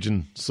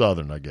 Cajun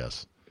Southern, I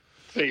guess.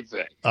 Same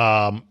thing.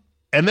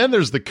 And then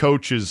there's the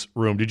coach's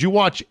room. Did you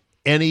watch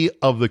any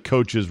of the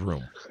coach's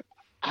room?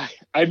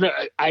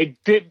 I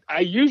did.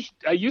 I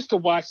used to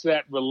watch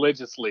that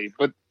religiously,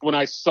 but when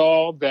I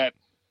saw that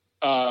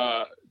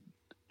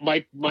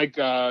Mike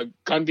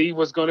Gundy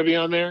was going to be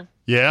on there,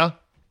 yeah,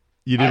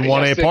 you didn't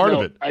want any part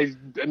of it.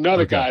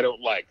 Another guy I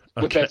don't like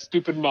with that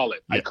stupid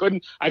mullet. Yeah.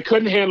 I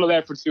couldn't handle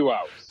that for 2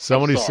 hours.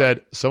 Somebody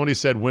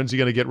said, "When's he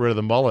going to get rid of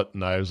the mullet?"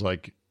 And I was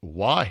like,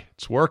 "Why?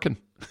 It's working."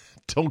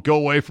 Don't go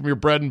away from your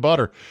bread and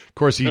butter. Of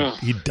course, he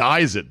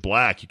dyes it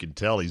black. You can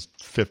tell he's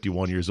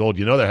 51 years old.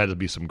 There had to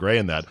be some gray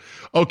in that.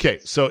 Okay,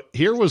 so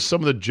here was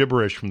some of the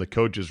gibberish from the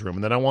coach's room,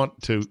 and then I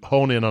want to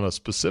hone in on a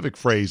specific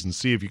phrase and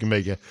see if you can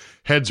make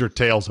heads or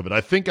tails of it.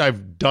 I think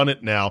I've done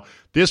it now.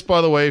 This,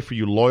 by the way, for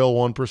you loyal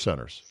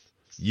 1%ers,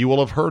 you will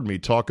have heard me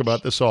talk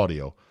about this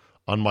audio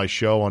on my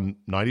show on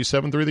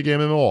 97.3 The Game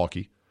in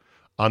Milwaukee,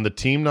 on the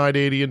Team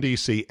 980 in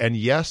D.C., and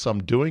yes,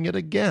 I'm doing it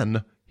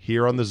again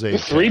here on the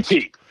CzabeCast.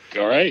 Repeat.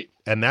 All right.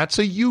 And that's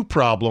a you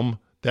problem.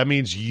 That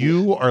means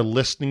you are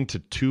listening to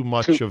too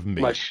much of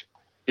me.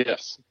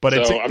 Yes. But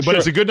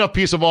it's a good enough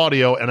piece of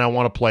audio, and I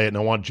want to play it, and I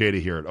want Jay to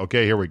hear it.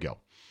 Okay, here we go.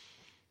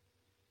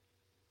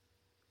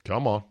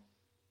 Come on.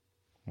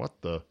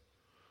 What the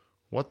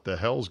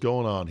hell's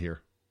going on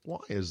here? Why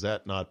is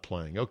that not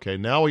playing? Okay,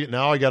 now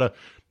I gotta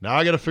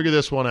figure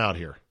this one out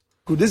here.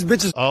 Who this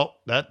bitch is? Oh,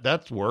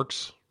 that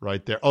works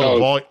right there.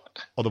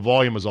 The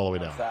volume is all the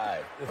way down.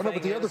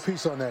 But the other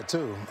piece on that,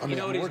 too. I mean,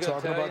 we're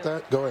talking about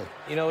that. Go ahead.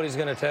 You know what he's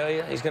going to tell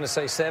you? He's going to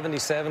say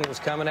 77 was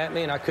coming at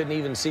me, and I couldn't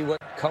even see what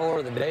color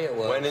of the day it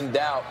was. When in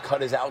doubt, cut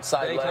his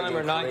outside leg Daytime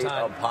or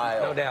nighttime,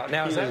 no doubt.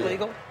 Now, is that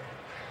legal?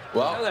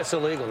 Well, no, that's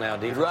illegal now,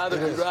 D. You'd rather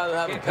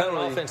have a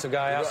penalty. An offensive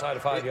guy outside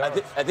of 5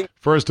 yards. I think.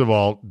 First of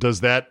all,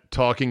 does that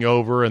talking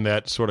over and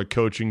that sort of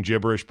coaching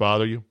gibberish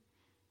bother you?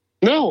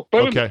 No,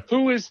 but okay.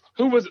 Who was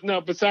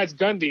besides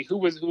Gundy?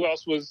 Who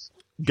else was?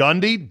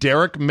 Gundy,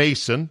 Derek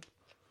Mason.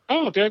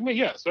 Oh, Derek Mason,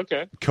 yes,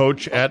 okay.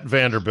 Coach at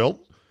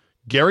Vanderbilt.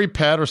 Gary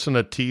Patterson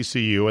at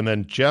TCU, and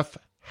then Jeff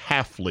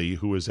Hafley,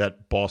 who is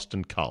at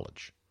Boston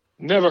College.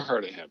 Never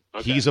heard of him.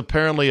 Okay. He's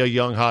apparently a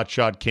young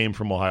hotshot, came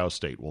from Ohio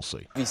State. We'll see.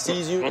 If he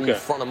sees you and you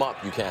front him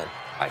up, you can.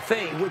 I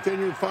think. Within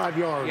your 5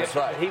 yards. Yes,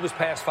 right. He was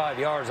past 5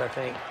 yards, I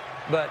think.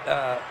 But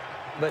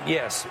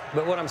yes.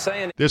 But what I'm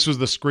saying. This was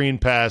the screen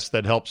pass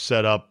that helped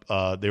set up.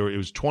 It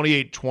was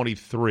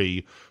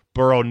 28-23.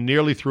 Burrow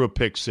nearly threw a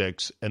pick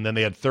six, and then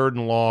they had 3rd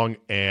and long,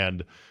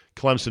 and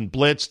Clemson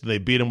blitzed, and they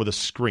beat him with a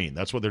screen.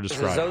 That's what they're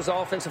describing. Those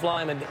offensive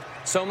linemen,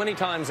 so many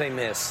times they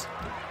miss.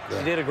 Yeah.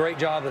 They did a great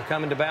job of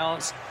coming to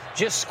balance.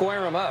 Just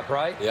square them up,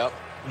 right? Yep.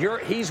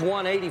 He's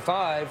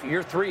 185,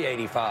 you're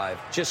 385.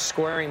 Just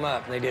square him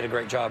up, and they did a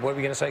great job. What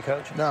were you going to say,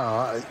 Coach?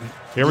 No.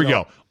 Here we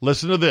go.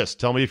 Listen to this.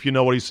 Tell me if you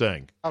know what he's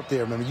saying. Out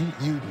there, man,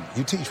 you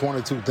teach one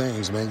or two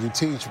things, man. You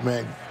teach,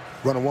 man,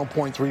 run a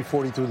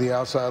 1.340 through the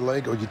outside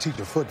leg, or you teach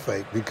a foot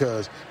fake,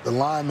 because the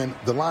lineman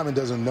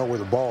doesn't know where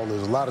the ball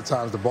is. A lot of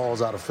times the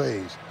ball's out of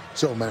phase.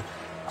 So, man.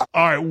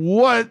 All right,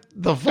 what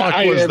the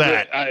fuck was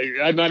that?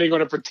 I'm not even going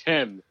to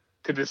pretend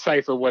to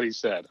decipher what he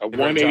said. A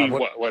 180,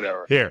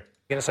 whatever. Here.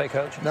 You going to say,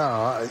 Coach? No,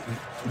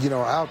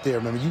 out there,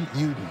 man,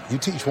 you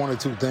teach one or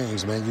two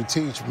things, man. You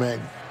teach, man,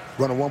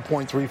 run a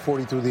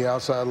 1.340 through the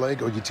outside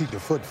leg, or you teach a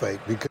foot fake.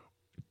 Because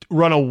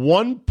run a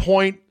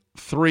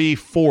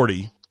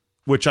 1.340,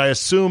 which I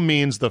assume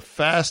means the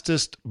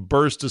fastest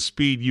burst of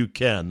speed you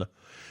can,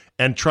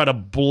 and try to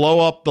blow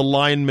up the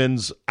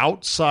lineman's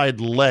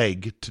outside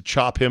leg to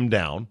chop him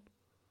down,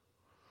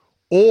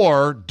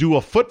 or do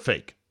a foot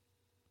fake.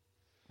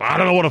 I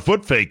don't know what a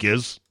foot fake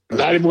is.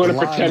 Not even going to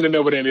pretend to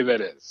know what any of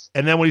that is.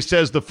 And then when he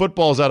says the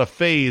football's out of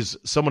phase,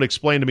 someone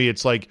explained to me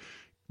it's like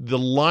the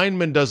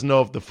lineman doesn't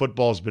know if the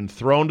football's been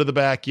thrown to the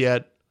back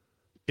yet,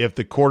 if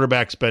the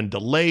quarterback's been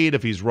delayed,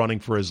 if he's running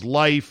for his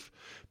life,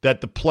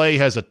 that the play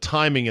has a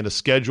timing and a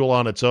schedule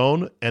on its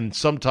own, and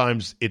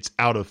sometimes it's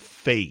out of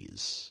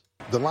phase.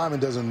 The lineman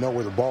doesn't know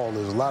where the ball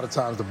is. A lot of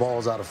times the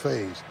ball's out of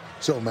phase.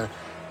 So, man,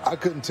 I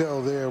couldn't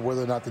tell there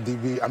whether or not the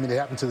DB. I mean, it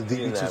happened to the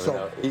DB so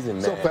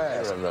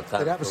fast. It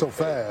happened so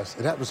fast.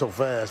 It happened so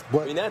fast.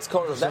 But I mean, that's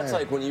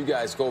like when you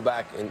guys go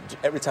back and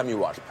every time you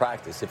watch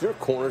practice, if your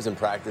corners in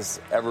practice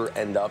ever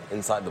end up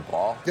inside the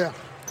ball, yeah,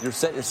 you're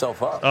setting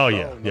yourself up. Oh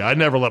yeah, yeah. I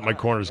never let my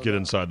corners get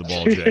inside the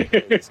ball, Jay.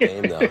 This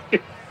game though,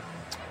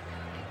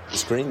 the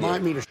screen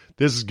game.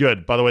 This is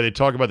good. By the way, they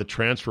talk about the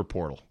transfer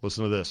portal.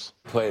 Listen to this.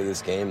 Play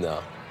this game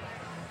though.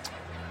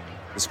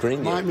 The screen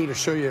game. Remind me to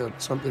show you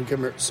something.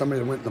 Somebody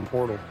that went in the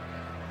portal.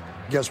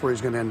 Guess where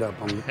he's going to end up?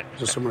 I'm going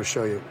to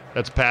show you.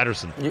 That's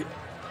Patterson.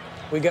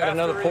 We got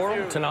another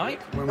portal tonight?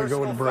 When we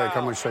go into break,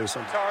 I'm going to show you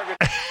something.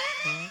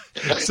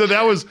 So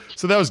that was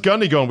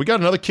Gundy going, we got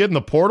another kid in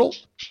the portal?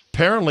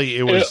 Apparently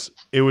it was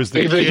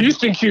the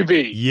Houston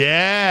QB.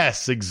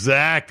 Yes,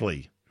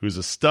 exactly. Who's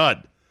a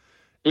stud.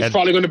 Who's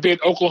probably going to be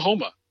at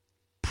Oklahoma.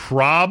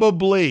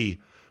 Probably.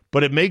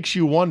 But it makes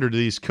you wonder, do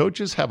these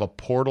coaches have a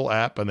portal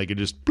app and they can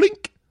just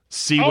blink?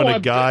 See when a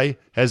guy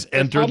has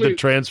entered the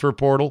transfer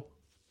portal?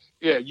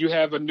 Yeah, you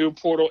have a new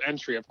portal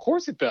entry. Of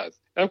course it does.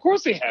 Of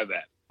course they have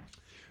that.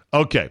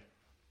 Okay,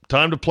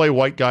 time to play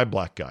white guy,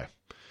 black guy.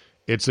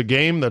 It's a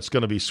game that's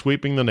going to be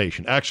sweeping the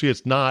nation. Actually,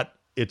 it's not.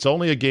 It's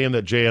only a game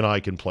that Jay and I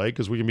can play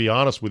because we can be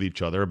honest with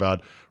each other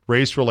about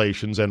race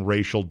relations and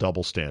racial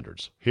double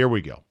standards. Here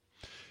we go.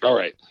 All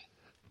right.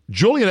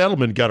 Julian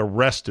Edelman got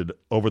arrested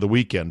over the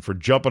weekend for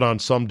jumping on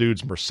some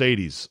dude's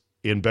Mercedes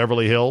in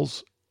Beverly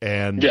Hills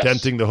and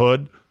denting the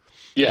hood.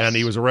 Yes. And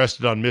he was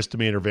arrested on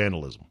misdemeanor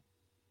vandalism.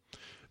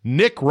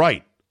 Nick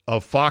Wright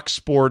of Fox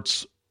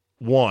Sports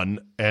 1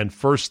 and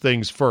First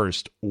Things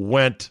First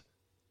went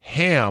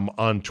ham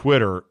on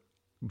Twitter,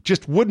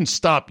 just wouldn't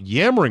stop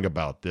yammering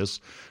about this,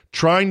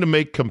 trying to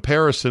make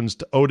comparisons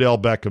to Odell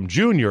Beckham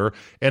Jr.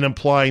 and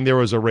implying there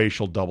was a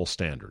racial double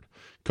standard,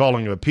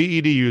 calling him a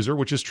PED user,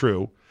 which is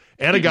true,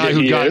 and a guy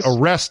who got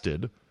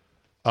arrested.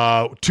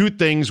 Two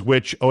things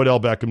which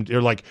Odell Beckham,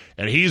 they're like,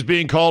 and he's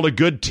being called a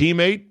good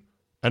teammate,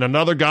 and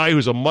another guy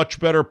who's a much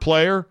better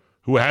player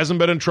who hasn't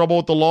been in trouble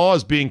with the law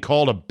is being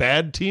called a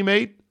bad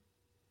teammate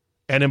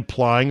and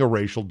implying a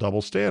racial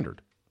double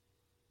standard.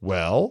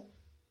 Well,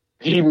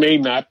 he may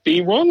not be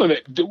wrong on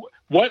it.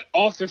 What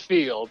off the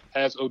field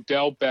has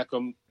Odell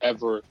Beckham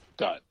ever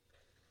done?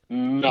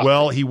 Nothing.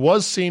 Well, he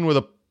was seen with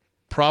a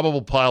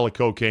probable pile of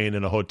cocaine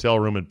in a hotel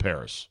room in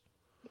Paris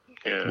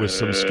with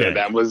some skank.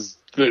 That was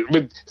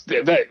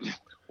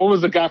what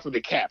was the guy from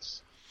the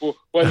Caps?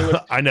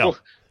 I know.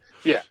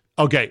 Yeah.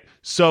 Okay,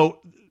 so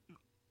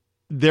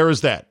there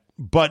is that.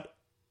 But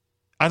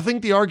I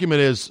think the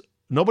argument is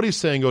nobody's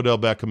saying Odell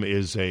Beckham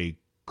is a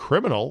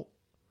criminal.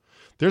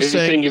 They're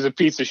saying he's a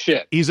piece of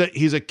shit. He's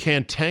a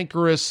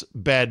cantankerous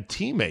bad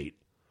teammate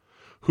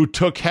who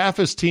took half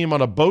his team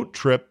on a boat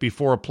trip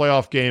before a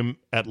playoff game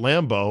at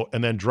Lambeau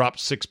and then dropped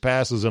 6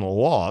 passes in a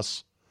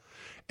loss,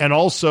 and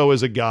also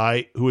is a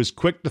guy who is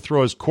quick to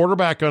throw his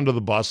quarterback under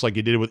the bus like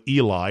he did with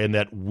Eli in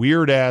that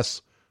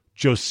weird-ass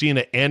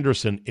Josina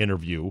Anderson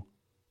interview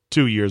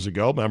 2 years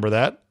ago. Remember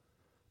that?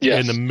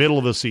 Yes. In the middle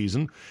of the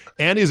season.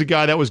 And he's a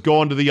guy that was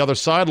going to the other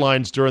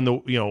sidelines during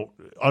the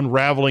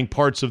unraveling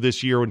parts of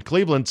this year in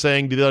Cleveland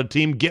saying to the other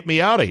team, get me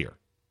out of here.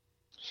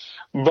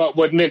 But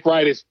what Nick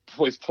Wright is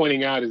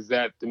pointing out is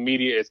that the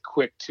media is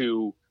quick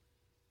to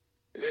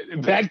 –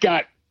 that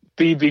got –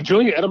 the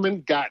Julian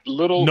Edelman got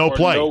little no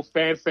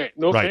fanfare.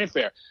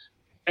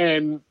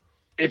 And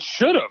it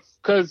should have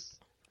because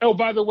 – oh,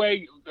 by the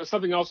way,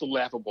 something else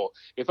laughable.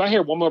 If I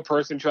hear one more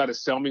person try to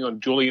sell me on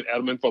Julian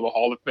Edelman for the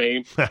Hall of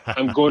Fame,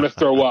 I'm going to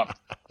throw up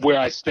where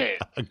I stand.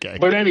 Okay.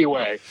 But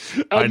anyway,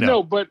 I know.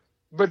 No, but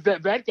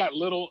that got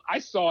little. I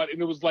saw it,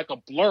 and it was like a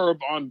blurb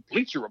on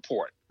Bleacher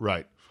Report.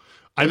 Right.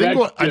 I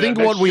think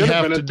what we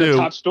have to do.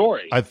 Top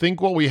story. I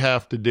think what we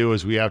have to do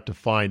is we have to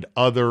find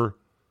other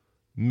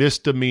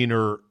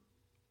misdemeanor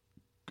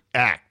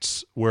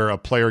acts where a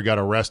player got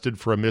arrested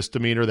for a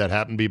misdemeanor that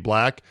happened to be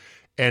black,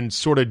 and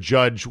sort of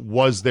judge,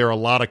 was there a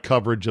lot of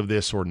coverage of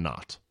this or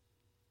not?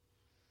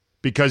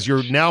 Because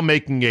you're now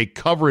making a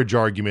coverage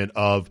argument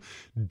of,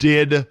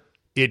 did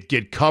it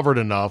get covered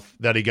enough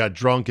that he got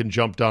drunk and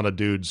jumped on a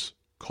dude's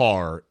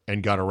car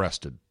and got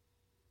arrested?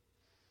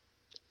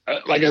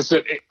 Like I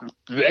said,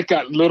 it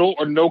got little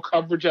or no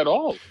coverage at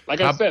all.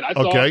 Like I said,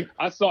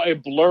 I saw a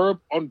blurb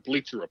on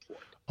Bleacher Report.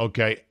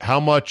 Okay, how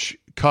much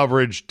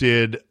coverage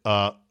did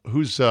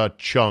who's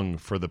Chung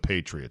for the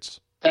Patriots?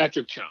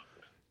 Patrick Chung.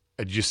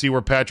 Did you see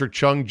where Patrick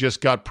Chung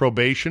just got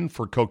probation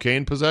for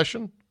cocaine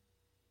possession?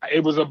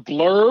 It was a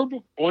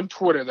blurb on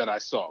Twitter that I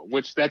saw,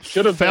 which that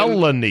should have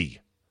felony. been.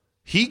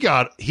 He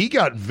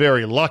got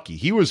very lucky.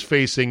 He was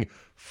facing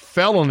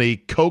felony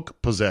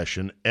coke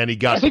possession, and he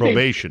got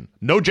probation.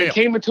 No jail. They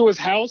came into his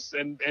house,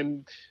 and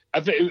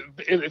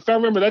if I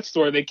remember that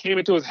story, they came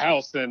into his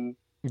house and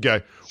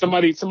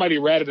somebody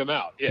ratted him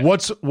out. Yeah.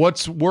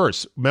 What's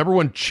worse? Remember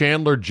when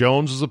Chandler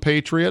Jones was a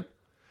Patriot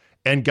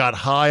and got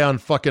high on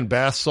fucking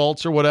bath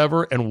salts or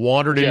whatever and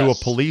wandered into a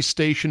police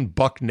station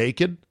buck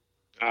naked?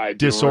 I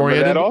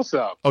disoriented. That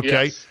also.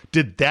 Okay. Yes.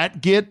 Did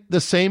that get the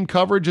same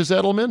coverage as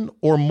Edelman,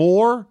 or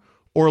more,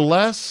 or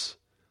less?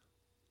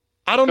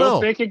 I don't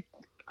know.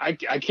 I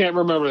can't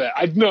remember that.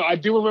 I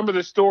do remember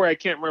the story. I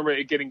can't remember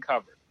it getting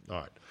covered. All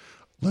right.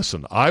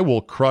 Listen, I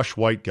will crush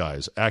white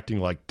guys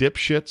acting like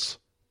dipshits,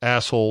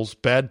 assholes,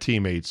 bad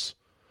teammates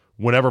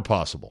whenever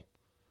possible.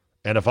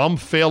 And if I'm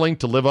failing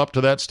to live up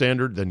to that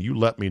standard, then you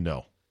let me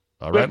know.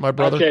 All right, my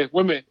brother? Okay,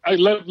 wait a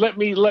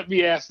minute. Let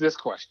me ask this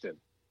question.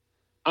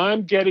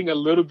 I'm getting a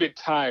little bit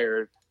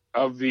tired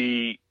of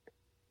the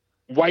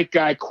white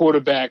guy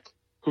quarterback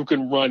who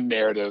can run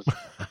narrative.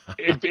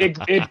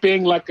 it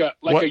being like a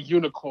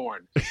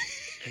unicorn.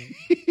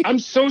 I'm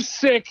so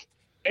sick.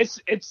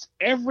 It's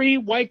every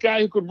white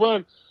guy who could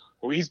run.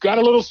 Well, he's got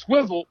a little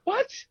swivel.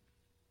 What?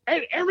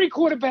 And every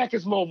quarterback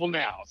is mobile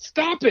now.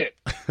 Stop it.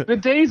 The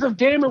days of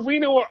Dan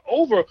Marino are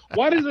over.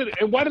 Why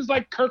does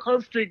like Kirk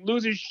Herbstreit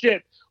lose his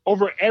shit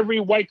over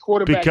every white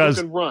quarterback who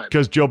can run?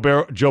 Because Joe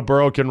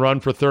Burrow can run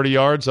for 30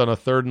 yards on a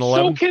 3rd and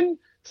 11.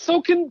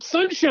 So can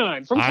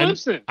Sunshine from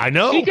Clemson. I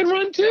know. He can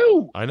run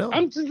too. I know.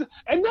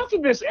 Enough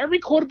of this. Every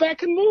quarterback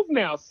can move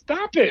now.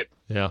 Stop it.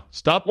 Yeah.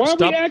 Stop. Why are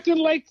we acting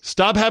like...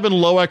 Stop having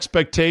low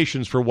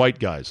expectations for white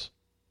guys.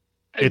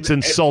 It's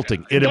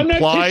insulting. It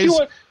implies...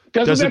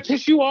 Doesn't that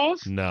piss you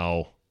off?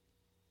 No.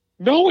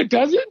 No, it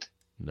doesn't?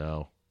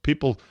 No.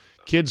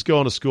 Kids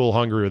going to school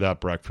hungry without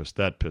breakfast.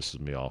 That pisses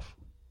me off.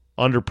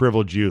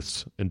 Underprivileged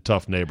youths in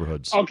tough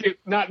neighborhoods. Okay,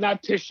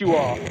 not piss you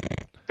off.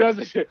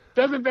 Doesn't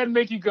that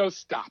make you go,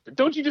 stop it?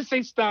 Don't you just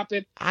say stop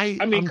it? I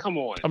mean, come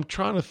on. I'm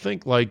trying to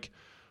think,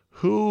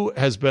 who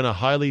has been a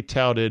highly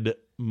touted,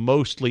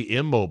 mostly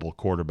immobile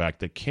quarterback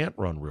that can't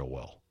run real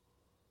well?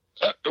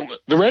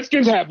 The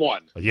Redskins have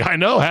one. Yeah, I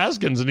know,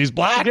 Haskins, and he's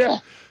black. Yeah.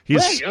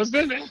 He's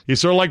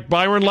sort of like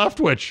Byron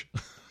Leftwich.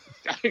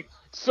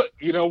 So,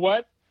 you know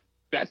what?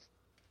 That's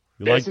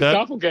his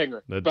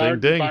doppelganger.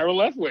 Byron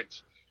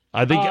Leftwich.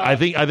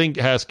 I think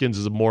Haskins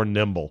is more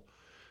nimble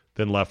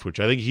than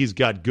Leftwich. I think he's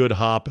got good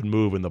hop and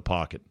move in the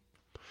pocket.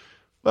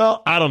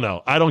 Well, I don't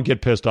know. I don't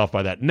get pissed off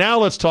by that. Now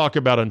let's talk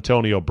about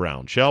Antonio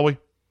Brown, shall we?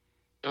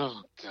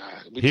 Oh,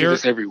 God. We do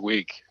this every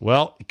week.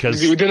 Well,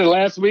 because... We did it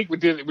last week. We're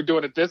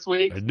doing it this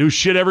week. New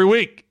shit every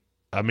week.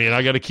 I mean,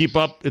 I got to keep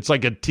up. It's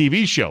like a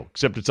TV show,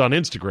 except it's on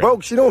Instagram.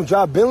 Broke. She don't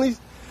drive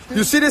Bentleys.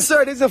 You see this,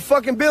 sir? This is a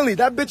fucking Bentley.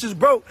 That bitch is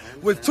broke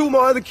with 2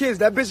 more other kids.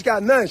 That bitch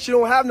got none. She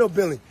don't have no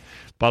Bentley.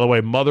 By the way,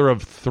 mother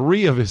of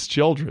 3 of his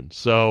children.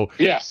 So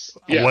yes.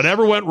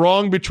 Whatever went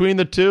wrong between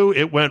the two,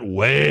 it went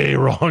way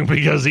wrong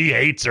because he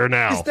hates her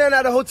now. She's staying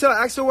at a hotel.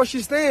 Ask her where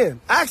she's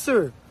staying. Ask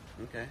her.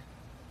 Okay.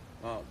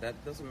 Well,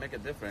 that doesn't make a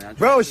difference.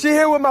 Bro, she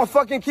here with my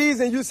fucking keys,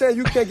 and you saying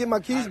you can't get my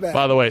keys back.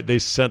 By the way, they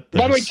sent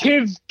this. By the way,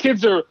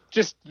 kids are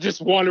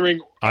just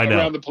wandering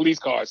around the police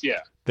cars. Yeah.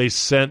 They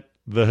sent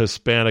the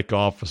Hispanic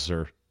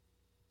officer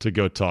to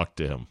go talk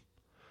to him.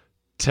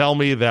 Tell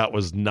me that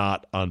was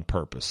not on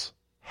purpose.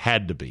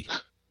 Had to be.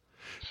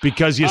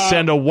 Because you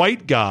send a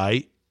white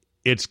guy,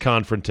 it's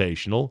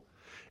confrontational.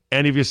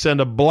 And if you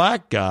send a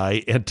black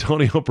guy,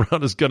 Antonio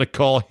Brown is going to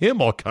call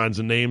him all kinds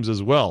of names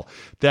as well.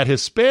 That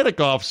Hispanic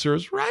officer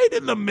is right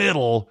in the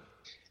middle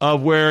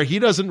of where he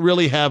doesn't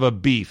really have a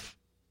beef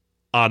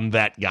on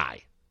that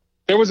guy.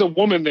 There was a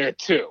woman there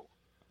too.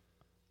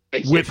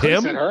 With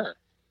him? Her.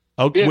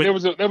 Okay. Yeah,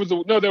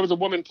 there was a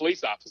woman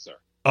police officer.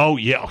 Oh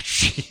yeah.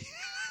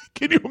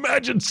 Can you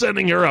imagine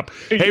sending her up?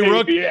 Hey,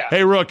 Rook. Yeah.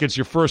 Hey, Rook. It's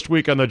your first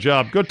week on the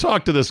job. Go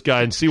talk to this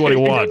guy and see what he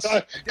wants.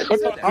 Go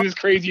talk to this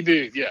crazy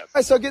dude. Yes.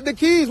 Right, so get the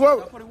keys.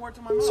 Well,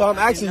 so I'm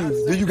asking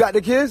you, do you got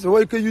the keys, or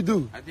what could you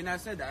do? I think I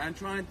said that. I'm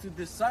trying to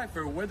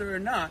decipher whether or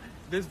not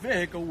this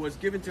vehicle was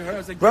given to her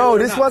as a gift. Bro,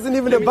 this wasn't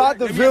even about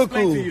the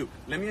vehicle.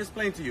 Let me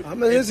explain to you. I'm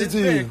gonna listen to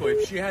you.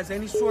 If she has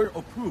any sort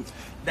of proof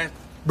that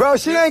Bro,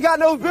 she ain't got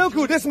no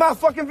vehicle. This is my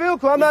fucking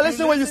vehicle. I'm not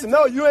listening to what you said.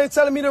 No, you ain't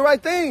telling me the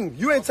right thing.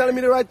 You ain't telling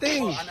me the right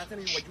thing. I'm not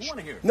telling you what you want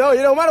to hear. No, it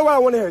don't matter what I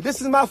want to hear.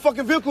 This is my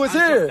fucking vehicle. It's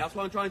here. That's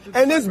what I'm trying to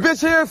And this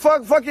bitch here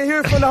fucking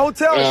here from the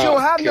hotel. She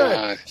don't have God.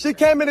 none. She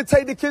came in to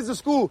take the kids to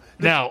school.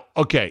 Now,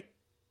 okay,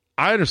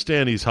 I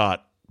understand he's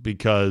hot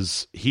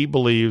because he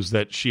believes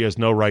that she has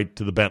no right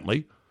to the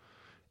Bentley,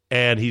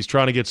 and he's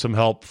trying to get some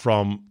help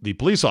from the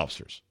police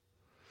officers.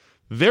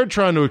 They're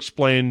trying to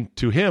explain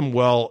to him,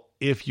 well,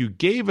 if you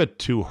gave it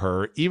to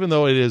her, even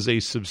though it is a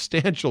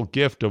substantial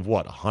gift of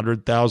what,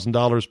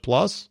 $100,000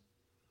 plus,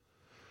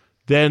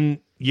 then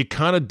you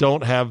kind of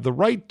don't have the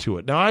right to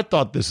it. Now, I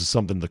thought this is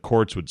something the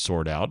courts would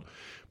sort out,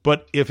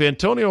 but if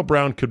Antonio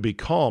Brown could be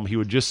calm, he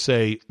would just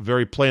say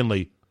very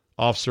plainly,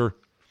 officer,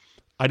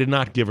 I did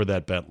not give her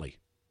that Bentley.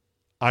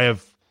 I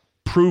have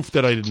proof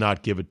that I did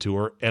not give it to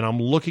her, and I'm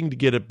looking to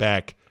get it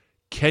back.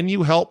 Can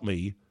you help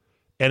me?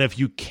 And if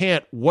you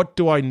can't, what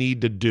do I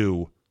need to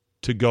do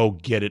to go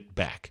get it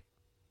back?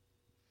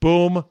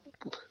 Boom.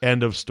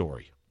 End of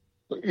story.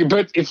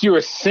 But if you're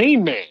a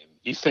sane man,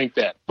 you think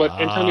that. But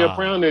Antonio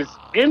Brown is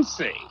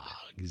insane.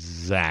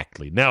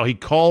 Exactly. Now, he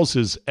calls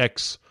his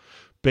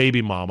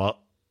ex-baby mama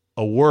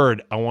a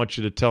word. I want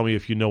you to tell me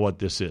if you know what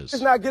this is.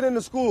 She's not getting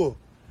to school.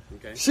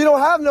 Okay. She don't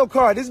have no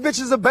car. This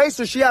bitch is a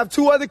baster. She have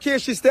 2 other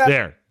kids. She stabbed.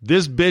 There.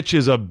 This bitch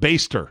is a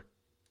baster.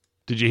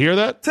 Did you hear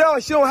that? Tell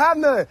her she don't have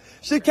none.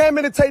 She came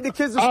in to take the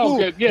kids to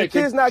school. Okay. Yeah, the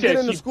kids not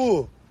getting to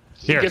school.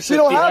 Here. She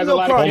don't have no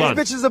car.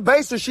 This bitch is a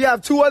baster. She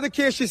have 2 other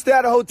kids. She stay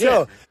at a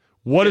hotel. Yeah.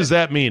 What does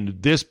that mean?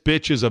 This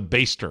bitch is a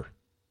baster.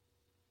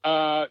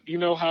 You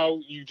know how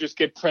you just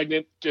get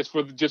pregnant just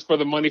for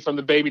the money from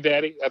the baby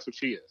daddy? That's what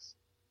she is.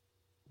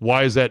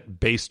 Why is that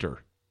baster?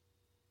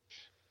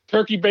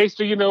 Turkey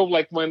baster, you know,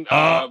 like when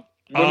women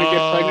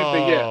get pregnant,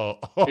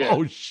 they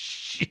Oh,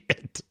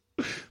 shit.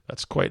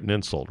 That's quite an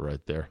insult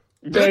right there.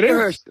 That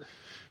is.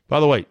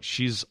 By the way,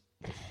 do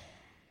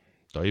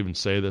I even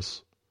say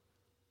this?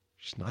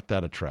 She's not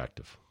that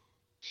attractive.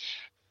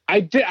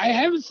 I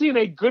haven't seen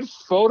a good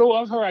photo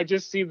of her. I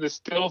just see the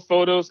still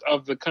photos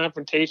of the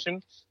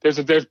confrontation. There's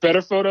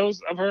better photos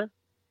of her.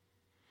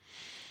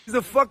 She's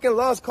a fucking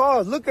lost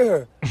cause. Look at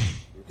her.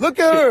 Look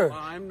at her.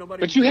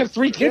 But you have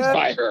 3 kids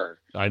by her.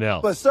 I know.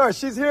 But sir,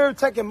 she's here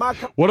taking my.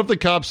 What if the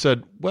cop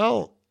said,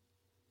 "Well,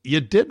 you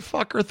did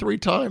fuck her 3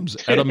 times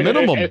at a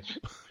minimum."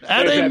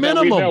 At a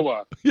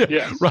minimum.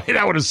 Yeah, right.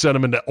 I would have sent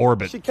him into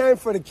orbit. She came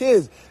for the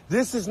kids.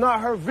 This is not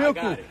her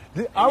vehicle.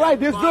 All right,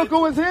 this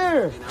vehicle is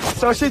here.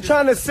 So she's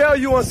trying to sell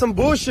you on some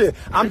bullshit.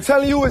 I'm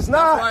telling you it's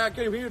not. That's why I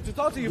came here to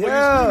talk to you, but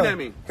you're screaming at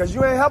me. Because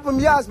you ain't helping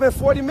me out. I spent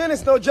 40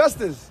 minutes, no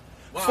justice.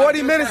 Well,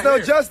 40 minutes, no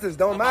justice.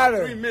 Don't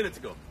matter. 3 minutes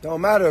ago. Don't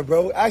matter,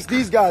 bro. Ask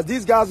these guys.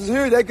 These guys was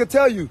here. They could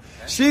tell you.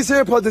 She's here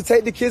supposed to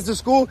take the kids to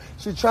school.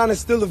 She's trying to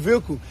steal a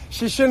vehicle.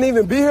 She shouldn't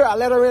even be here. I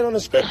let her in on the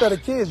script of the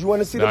kids. You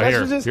want to see the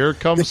messages? Here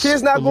comes the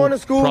kids not going to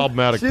school.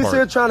 Problematic She's part.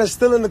 here trying to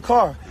steal in the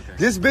car. Okay.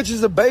 This bitch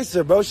is a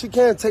baster, bro. She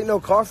can't take no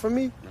car from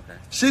me. Okay.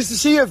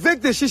 She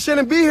evicted. She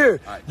shouldn't be here.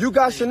 Right. You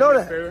guys should know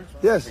that.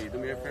 Yes. Do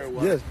me a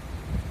favor. Yes.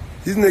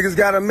 These niggas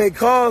got to make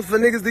calls for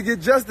niggas to get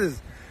justice.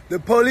 The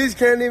police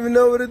can't even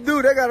know what to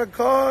do. They got to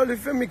call, you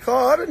feel me,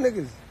 call other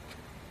niggas.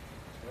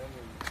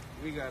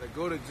 We got to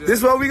go to jail. This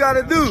is what we got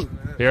to do.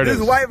 Here it this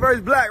is. is white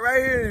versus black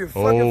right here in your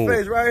fucking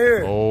face right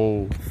here.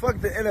 Oh.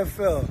 Fuck the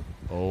NFL.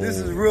 Oh. This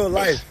is real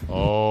life.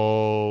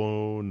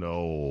 Oh,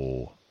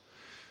 no.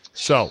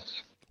 So,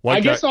 I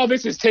guess all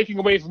this is taking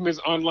away from his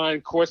online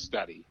course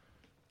study.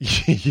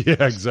 Yeah,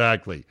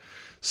 exactly.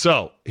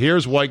 So,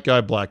 here's white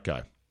guy, black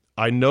guy.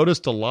 I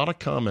noticed a lot of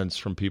comments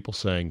from people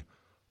saying,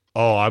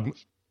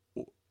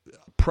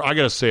 I got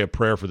to say a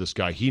prayer for this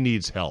guy. He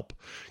needs help.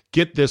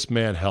 Get this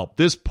man help.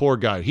 This poor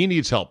guy, he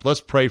needs help. Let's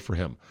pray for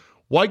him.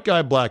 White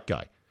guy, black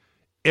guy.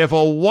 If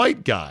a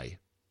white guy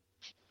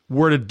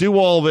were to do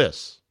all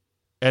this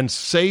and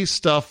say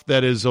stuff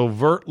that is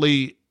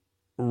overtly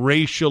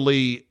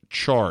racially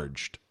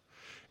charged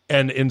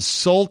and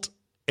insult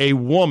a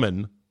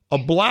woman, a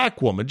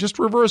black woman, just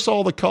reverse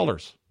all the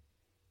colors.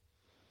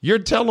 You're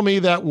telling me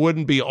that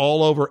wouldn't be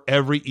all over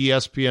every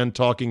ESPN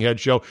talking head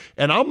show?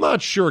 And I'm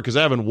not sure because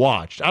I haven't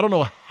watched. I don't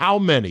know how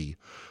many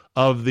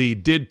of the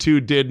did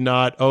to, did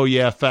not, oh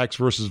yeah, facts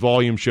versus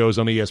volume shows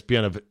on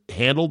ESPN have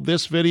handled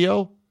this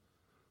video,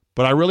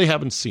 but I really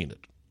haven't seen it.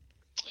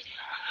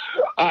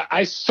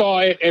 I saw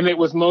it, and it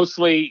was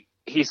mostly,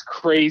 he's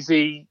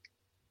crazy,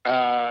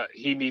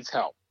 he needs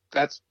help.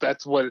 That's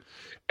what.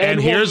 And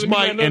here's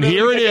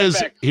here it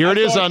is. Here it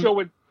is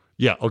on.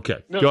 Yeah,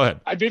 okay. No, go ahead.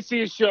 I did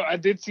see a show. I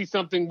did see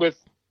something with,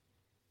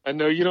 I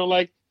know you don't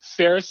like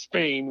Sarah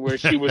Spain, where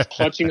she was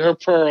clutching her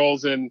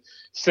pearls and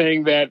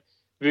saying that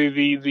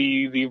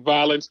the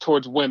violence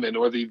towards women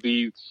or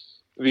the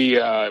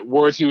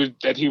words he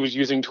was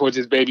using towards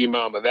his baby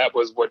mama, that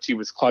was what she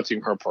was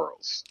clutching her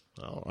pearls.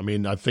 Well, I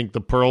mean, I think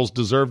the pearls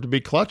deserve to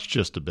be clutched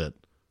just a bit.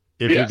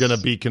 If you're going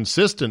to be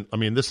consistent, I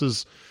mean, that's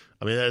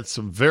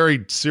some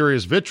very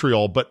serious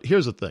vitriol, but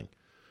here's the thing.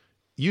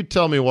 You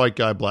tell me, white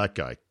guy, black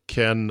guy,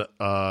 can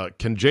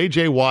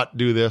J.J. Watt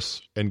do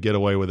this and get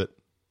away with it?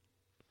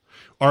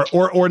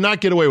 Or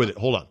not get away with it.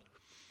 Hold on.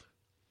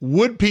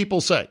 Would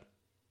people say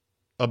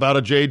about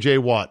a J.J.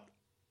 Watt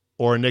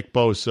or a Nick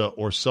Bosa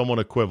or someone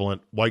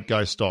equivalent, white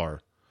guy star,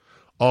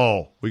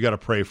 oh, we got to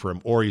pray for him,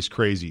 or he's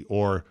crazy,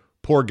 or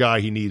poor guy,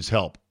 he needs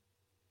help?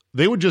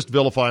 They would just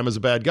vilify him as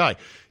a bad guy.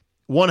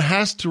 One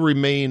has to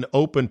remain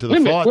open to the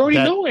thought we already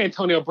that, know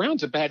Antonio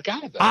Brown's a bad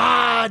guy,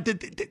 though.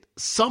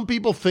 Some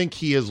people think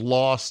he is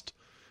lost,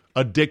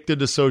 addicted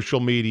to social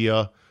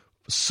media,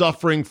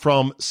 suffering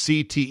from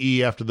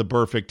CTE after the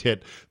perfect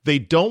hit. They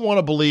don't want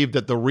to believe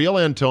that the real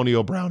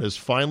Antonio Brown is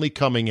finally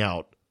coming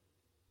out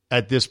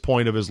at this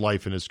point of his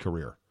life and his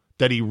career,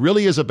 that he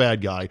really is a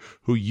bad guy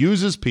who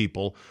uses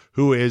people,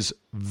 who is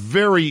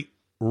very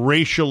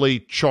racially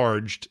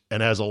charged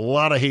and has a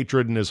lot of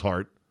hatred in his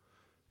heart,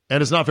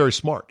 and is not very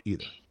smart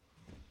either.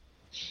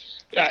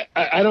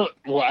 I don't.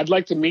 Well, I'd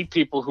like to meet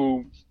people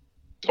who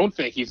don't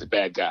think he's a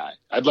bad guy.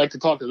 I'd like to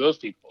talk to those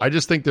people. I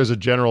just think there's a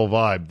general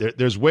vibe.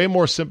 There's way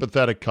more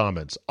sympathetic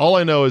comments. All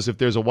I know is if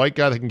there's a white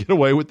guy that can get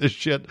away with this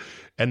shit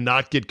and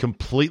not get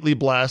completely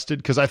blasted,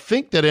 because I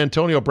think that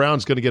Antonio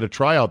Brown's going to get a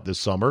tryout this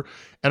summer,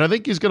 and I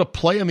think he's going to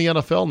play in the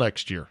NFL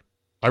next year.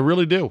 I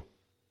really do,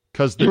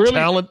 because the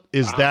talent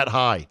is that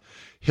high.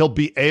 He'll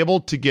be able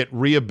to get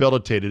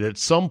rehabilitated. At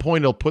some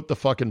point, he'll put the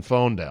fucking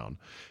phone down,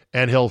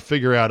 and he'll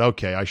figure out,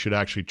 okay, I should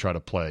actually try to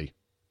play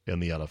in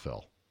the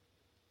NFL.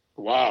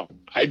 Wow.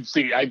 I was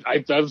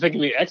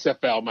thinking the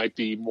XFL might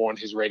be more on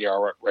his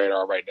radar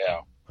right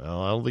now.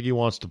 Well, I don't think he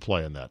wants to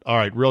play in that. All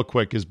right, real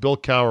quick, is Bill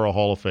Cowher a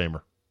Hall of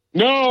Famer?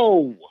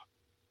 No.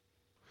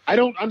 I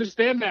don't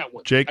understand that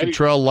one. Jake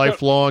Cottrell,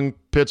 lifelong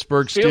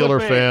Pittsburgh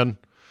Steeler fan.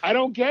 I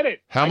don't get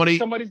it. How many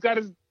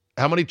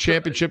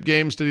championship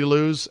games did he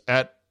lose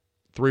at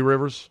Three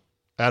Rivers?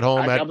 At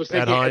home,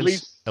 at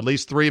Heinz? At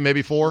least 3,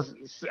 maybe 4?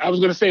 I was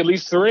going to say at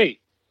least 3.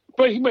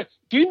 But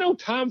do you know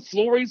Tom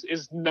Flores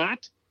is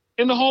not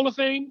in the Hall of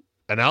Fame?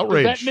 An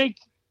outrage. Does that make...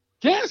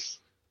 Yes.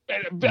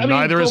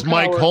 Neither is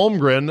Mike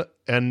Holmgren,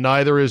 and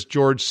neither is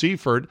George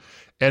Seifert.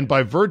 And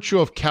by virtue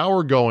of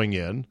Cowher going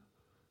in,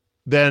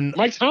 then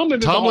Mike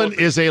Tomlin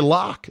is a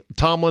lock.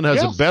 Tomlin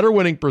has a better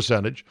winning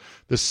percentage,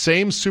 the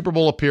same Super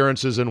Bowl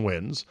appearances and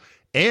wins,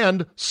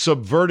 and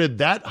subverted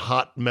that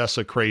hot mess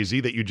of crazy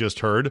that you just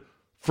heard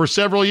for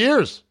several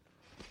years.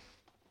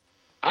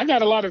 I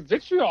got a lot of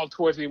vitriol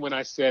towards me when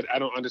I said I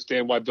don't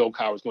understand why Bill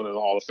Cowher's going to the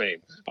Hall of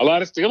Fame. A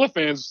lot of Steeler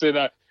fans said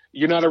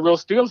you're not a real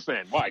Steelers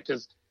fan. Why?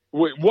 Because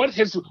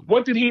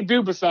what did he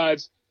do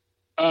besides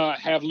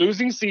have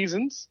losing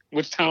seasons,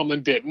 which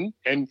Tomlin didn't?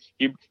 And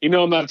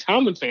I'm not a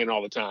Tomlin fan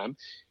all the time.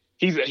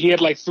 He had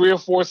like 3 or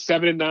 4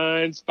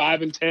 7-9s,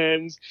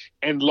 5-10s,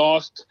 and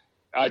lost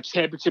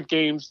championship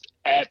games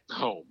at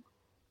home.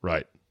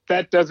 Right.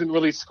 That doesn't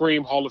really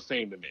scream Hall of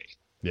Fame to me.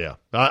 Yeah,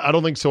 I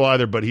don't think so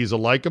either, but he's a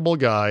likable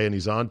guy, and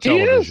he's on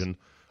television.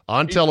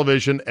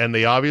 And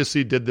they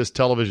obviously did this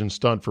television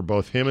stunt for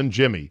both him and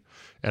Jimmy,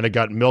 and it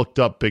got milked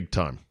up big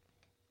time.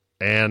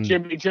 And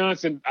Jimmy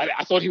Johnson,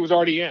 I thought he was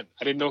already in.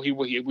 I didn't know he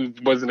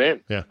wasn't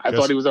in. Yeah, I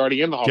thought he was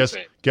already in the Hall of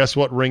Fame. Guess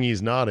what ring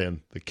he's not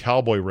in? The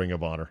Cowboy Ring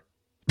of Honor.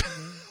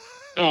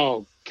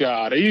 Oh,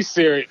 God. Are you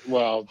serious?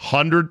 Well,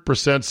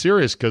 100%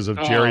 serious because of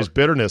Jerry's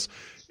bitterness.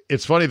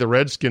 It's funny, the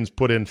Redskins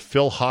put in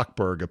Phil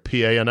Hochberg, a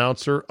PA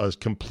announcer, a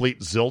complete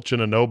zilch and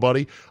a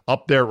nobody,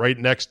 up there right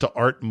next to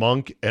Art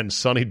Monk and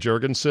Sonny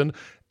Jurgensen,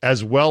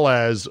 as well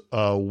as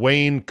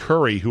Wayne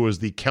Curry, who was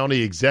the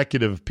county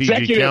executive of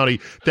PG County,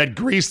 that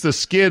greased the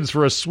skids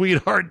for a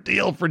sweetheart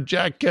deal for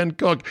Jack Kent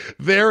Cooke.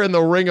 They're in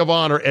the Ring of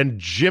Honor, and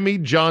Jimmy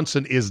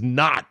Johnson is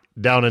not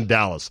down in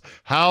Dallas.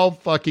 How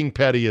fucking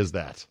petty is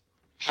that?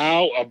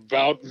 How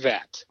about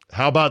that?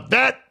 How about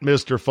that,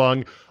 Mr.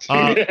 Fung?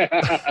 All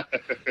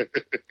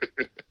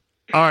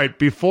right,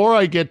 before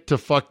I get to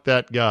fuck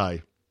that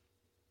guy,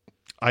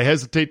 I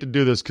hesitate to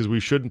do this because we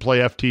shouldn't play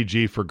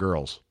FTG for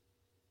girls.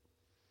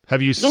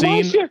 Have you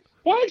seen?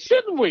 Why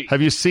shouldn't we?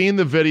 Have you seen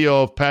the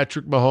video of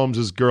Patrick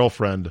Mahomes'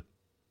 girlfriend?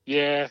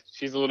 Yeah,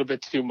 she's a little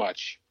bit too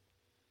much.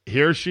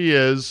 Here she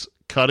is,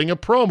 cutting a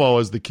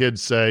promo, as the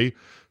kids say,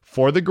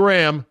 for the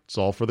gram. It's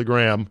all for the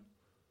gram.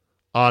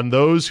 On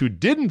those who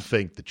didn't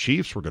think the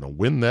Chiefs were going to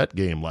win that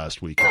game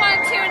last week. I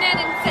want to tune in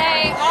and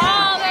say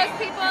all those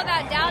people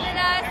that doubted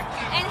us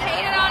and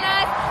hated on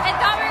us and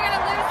thought we were going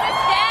to lose this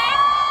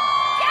game.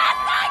 Yes,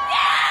 I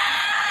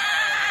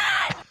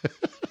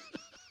did!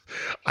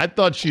 I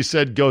thought she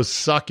said go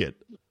suck it.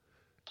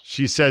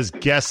 She says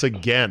guess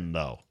again,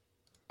 though.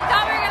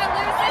 Thought we were going to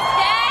lose this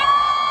game.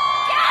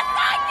 Yes,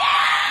 I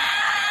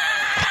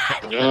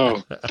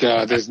Oh, did!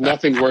 God, there's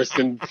nothing worse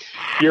than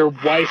your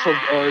wife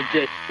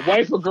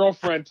or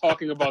girlfriend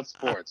talking about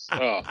sports.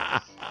 Oh.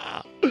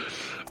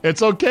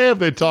 It's okay if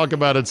they talk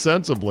about it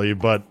sensibly,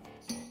 but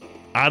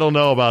I don't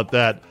know about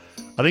that.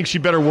 I think she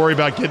better worry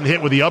about getting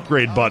hit with the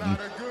upgrade button,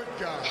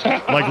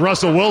 like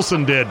Russell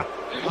Wilson did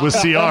with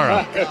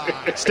Ciara.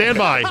 Stand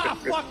by.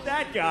 Fuck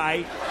that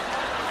guy.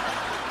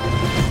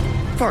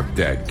 Fuck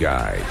that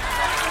guy.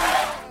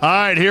 All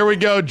right, here we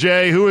go,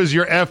 Jay. Who is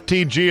your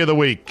FTG of the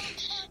week?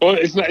 Well,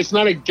 it's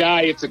not a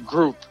guy, it's a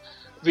group.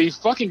 The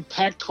fucking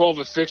Pac-12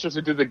 officials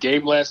who did the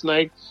game last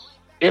night,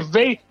 if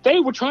they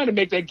were trying to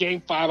make that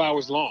game 5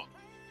 hours long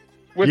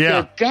with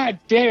their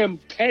goddamn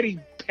petty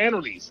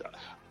penalties.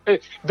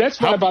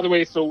 That's why, by the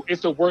way,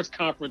 it's the worst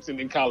conference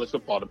in college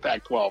football, the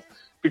Pac-12,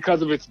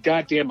 because of its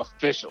goddamn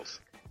officials.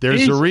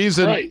 There's a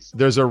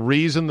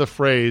reason the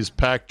phrase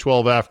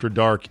Pac-12 after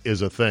dark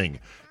is a thing.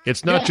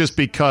 It's not just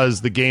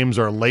because the games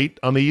are late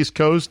on the East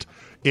Coast.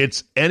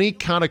 It's any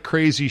kind of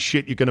crazy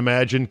shit you can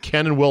imagine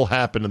can and will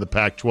happen in the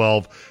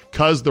Pac-12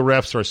 because the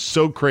refs are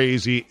so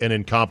crazy and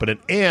incompetent.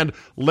 And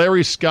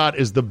Larry Scott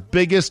is the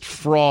biggest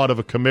fraud of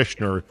a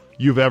commissioner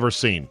you've ever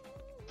seen.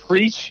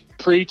 Preach,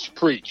 preach,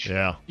 preach.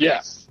 Yeah.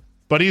 Yes.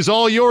 But he's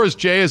all yours,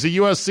 Jay, as a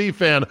USC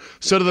fan.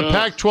 So to the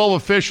Pac-12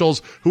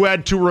 officials who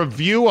had to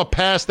review a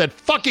pass that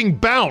fucking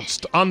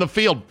bounced on the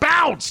field.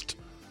 Bounced!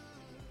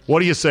 What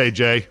do you say,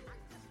 Jay?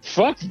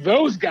 Fuck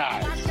those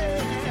guys.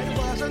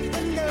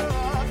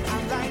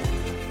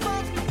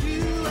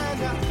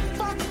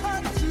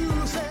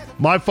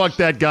 My fuck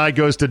that guy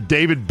goes to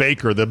David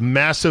Baker, the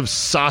massive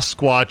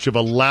Sasquatch of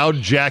a loud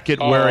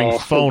jacket-wearing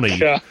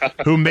phony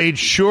who made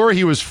sure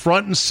he was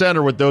front and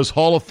center with those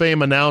Hall of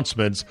Fame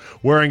announcements,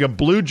 wearing a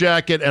blue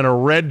jacket and a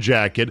red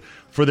jacket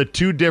for the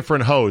two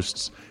different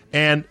hosts.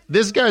 And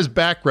this guy's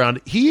background,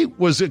 he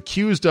was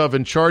accused of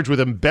and charged with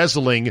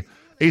embezzling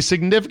a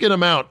significant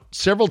amount,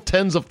 several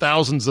tens of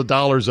thousands of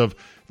dollars of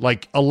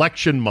like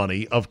election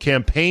money, of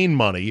campaign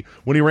money,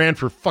 when he ran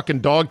for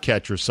fucking dog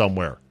catcher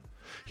somewhere.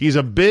 He's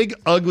a big,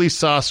 ugly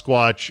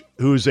Sasquatch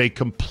who's a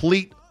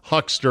complete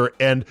huckster,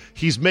 and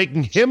he's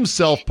making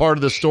himself part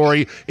of the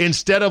story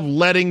instead of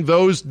letting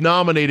those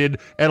nominated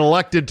and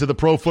elected to the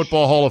Pro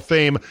Football Hall of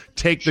Fame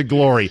take the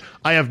glory.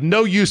 I have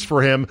no use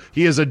for him.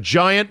 He is a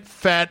giant,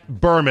 fat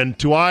Berman.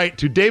 To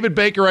David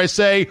Baker, I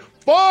say,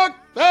 fuck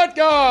that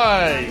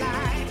guy!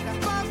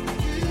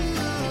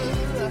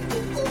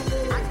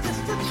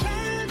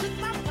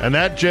 And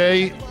that,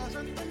 Jay,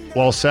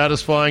 while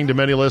satisfying to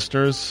many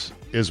listeners,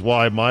 is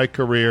why my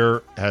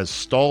career has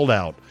stalled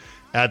out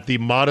at the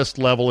modest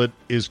level it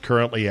is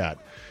currently at.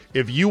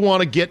 If you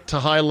want to get to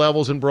high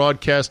levels in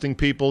broadcasting,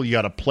 people, you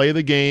got to play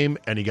the game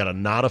and you got to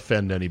not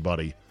offend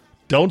anybody.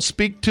 Don't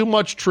speak too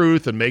much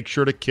truth and make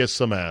sure to kiss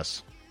some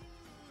ass.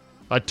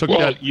 I took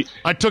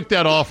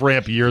that off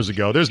ramp years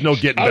ago. There's no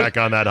getting back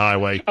on that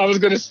highway. I was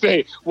going to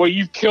say, well,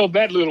 you've killed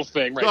that little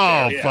thing right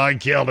there. Oh, I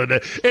killed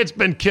it. It's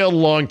been killed a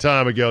long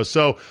time ago.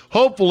 So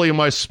hopefully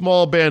my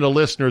small band of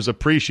listeners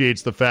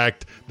appreciates the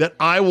fact that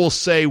I will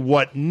say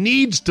what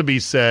needs to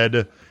be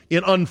said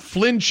in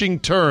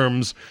unflinching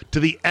terms to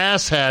the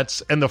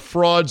asshats and the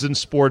frauds in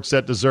sports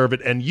that deserve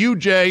it. And you,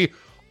 Jay,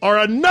 are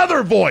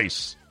another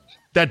voice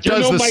that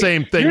does the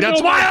same thing.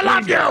 That's why I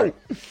love you.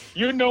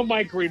 You know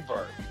Mike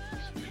Greenberg.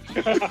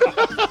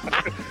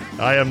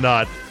 I am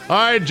not. All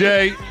right,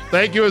 Jay.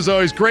 Thank you as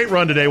always. Great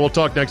run today. We'll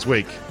talk next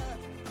week.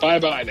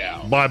 Bye-bye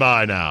now.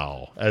 Bye-bye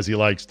now, as he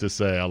likes to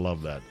say. I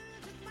love that.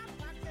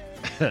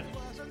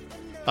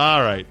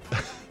 All right.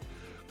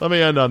 Let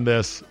me end on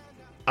this.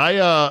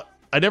 I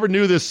never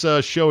knew this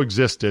show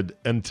existed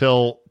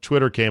until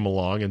Twitter came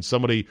along and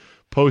somebody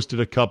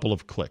posted a couple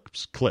of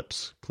clips.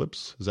 Clips?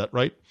 Is that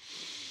right?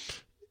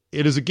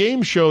 It is a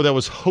game show that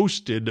was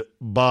hosted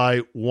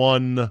by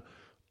one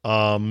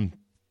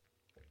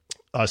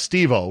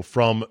Steve-O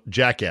from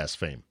Jackass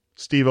fame.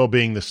 Steve-O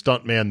being the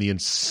stuntman, the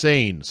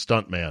insane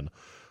stuntman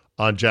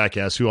on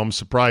Jackass, who I'm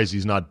surprised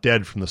he's not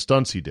dead from the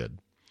stunts he did.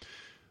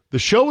 The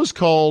show is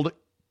called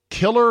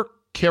Killer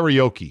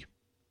Karaoke.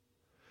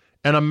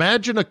 And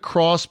imagine a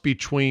cross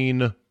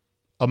between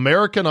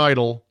American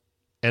Idol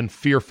and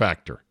Fear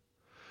Factor.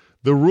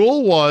 The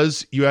rule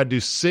was you had to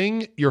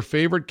sing your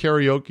favorite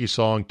karaoke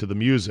song to the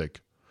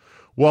music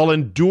while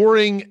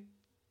enduring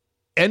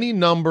any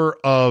number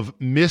of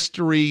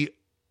mystery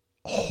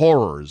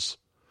horrors,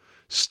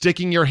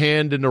 sticking your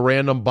hand into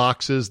random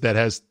boxes that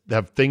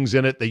have things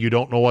in it that you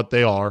don't know what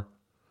they are,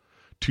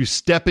 to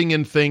stepping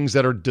in things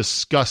that are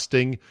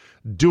disgusting,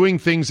 doing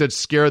things that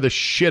scare the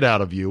shit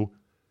out of you,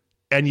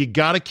 and you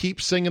got to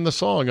keep singing the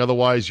song,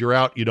 otherwise you're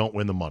out, you don't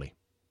win the money.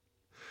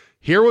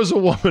 Here was a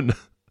woman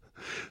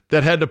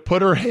that had to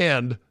put her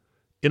hand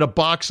in a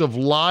box of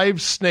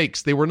live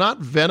snakes. They were not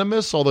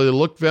venomous, although they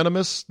looked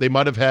venomous. They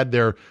might have had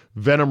their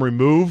venom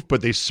removed,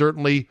 but they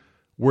certainly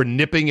were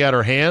nipping at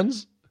her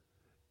hands,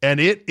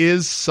 and it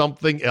is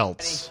something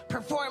else.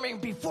 Performing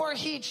Before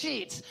He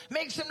Cheats.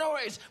 Make some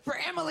noise for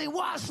Emily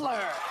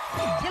Wassler.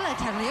 Killer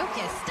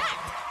Karaoke, start.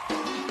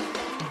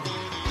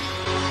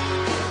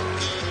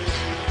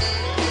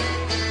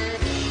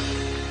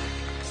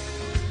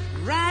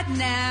 Right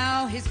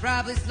now, he's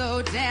probably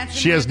slow dancing.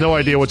 She has no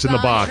idea what's in the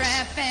box.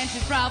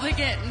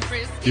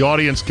 The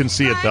audience can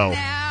see it, though. Right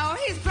now,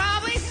 he's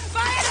probably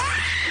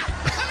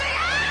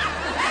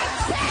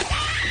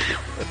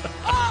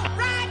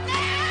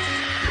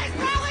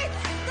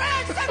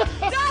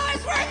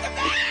 $dollars worth of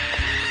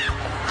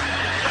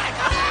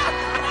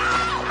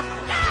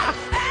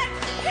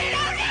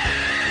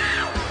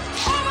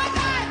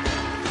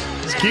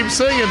Just keep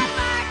singing.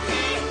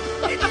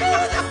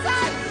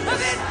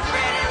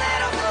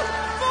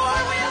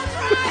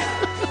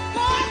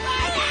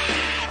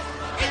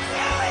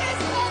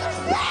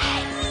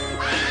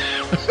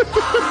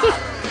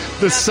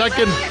 The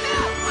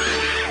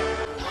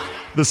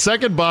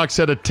second box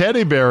had a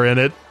teddy bear in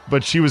it,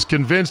 but she was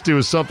convinced it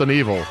was something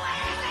evil.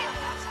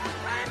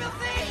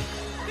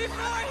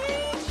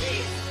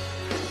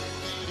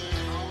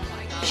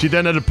 She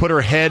then had to put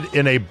her head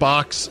in a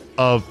box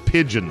of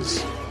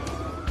pigeons.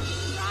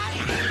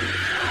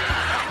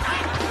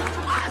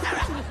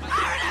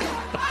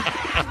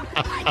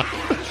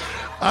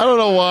 I don't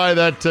know why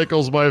that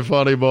tickles my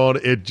funny bone.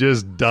 It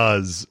just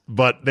does.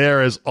 But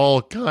there is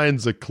all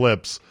kinds of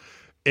clips.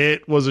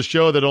 It was a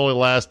show that only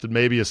lasted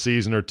maybe a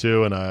season or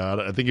two, and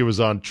I think it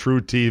was on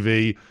True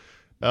TV.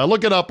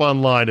 Look it up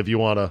online if you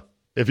want a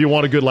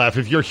good laugh.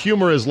 If your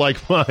humor is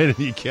like mine and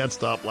you can't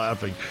stop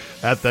laughing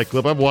at that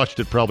clip. I've watched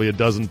it probably a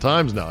dozen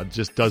times now. It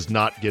just does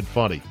not get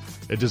funny.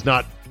 It does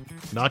not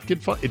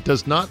get funny. It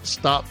does not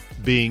stop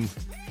being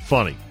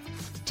funny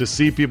to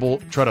see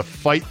people try to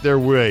fight their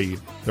way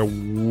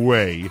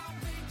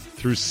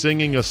through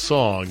singing a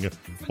song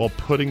while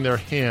putting their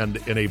hand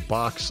in a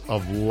box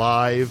of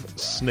live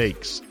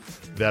snakes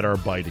that are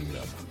biting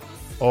them.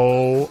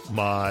 Oh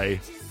my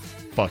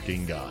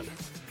fucking God.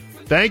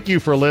 Thank you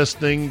for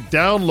listening.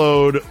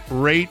 Download,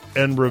 rate,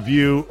 and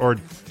review, or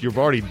you've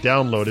already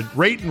downloaded.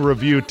 Rate and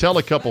review. Tell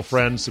a couple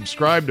friends.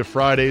 Subscribe to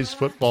Fridays,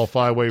 Football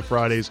Five-Way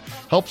Fridays.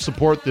 Help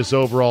support this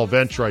overall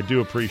venture. I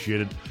do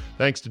appreciate it.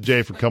 Thanks to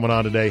Jay for coming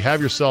on today.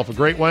 Have yourself a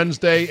great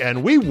Wednesday,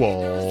 and we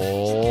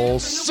will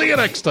see you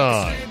next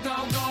time.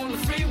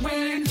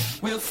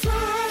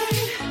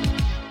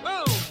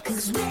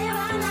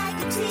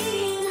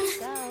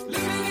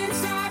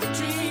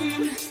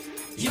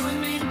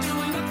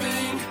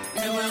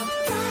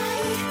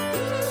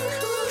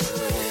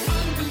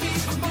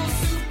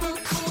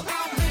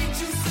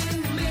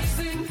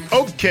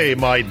 Okay,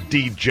 my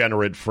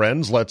degenerate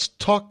friends, let's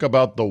talk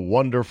about the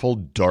wonderful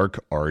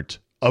dark art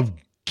of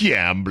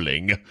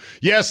gambling.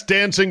 Yes,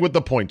 dancing with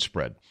the point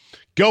spread.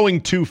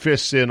 Going 2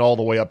 fists in all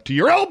the way up to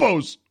your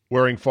elbows,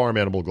 wearing farm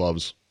animal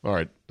gloves. All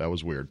right, that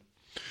was weird.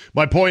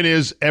 My point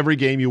is, every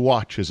game you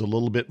watch is a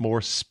little bit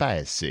more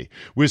spicy,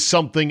 with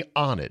something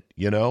on it,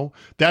 you know?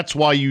 That's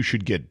why you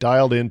should get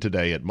dialed in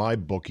today at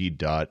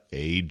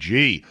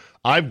mybookie.ag.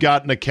 I've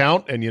got an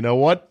account, and you know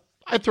what?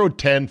 I throw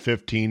 10,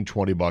 15,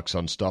 20 bucks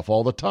on stuff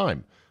all the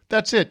time.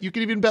 That's it. You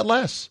can even bet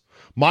less.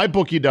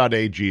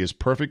 MyBookie.ag is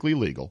perfectly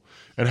legal,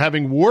 and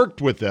having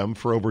worked with them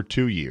for over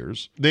 2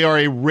 years, they are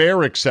a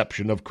rare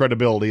exception of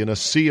credibility in a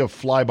sea of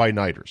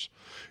fly-by-nighters.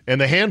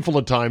 And the handful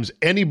of times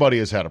anybody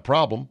has had a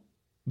problem,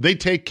 they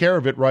take care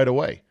of it right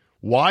away.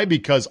 Why?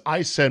 Because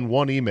I send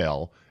one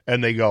email,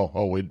 and they go,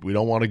 oh, we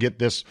don't want to get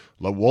this.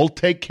 We'll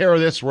take care of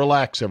this.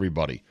 Relax,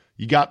 everybody.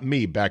 You got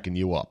me backing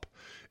you up.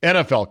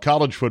 NFL,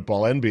 college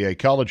football, NBA,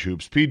 college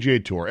hoops,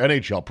 PGA Tour,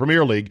 NHL,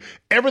 Premier League,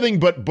 everything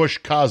but Bush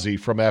Kazi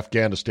from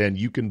Afghanistan,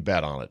 you can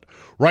bet on it.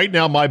 Right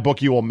now,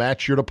 MyBookie will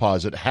match your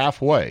deposit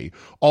halfway,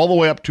 all the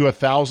way up to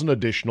 $1,000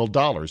 additional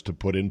to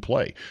put in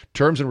play.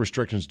 Terms and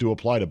restrictions do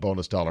apply to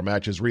bonus dollar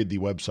matches. Read the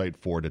website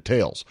for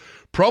details.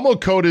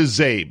 Promo code is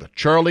ZABE,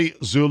 Charlie,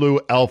 Zulu,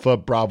 Alpha,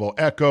 Bravo,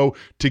 Echo,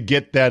 to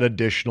get that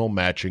additional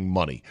matching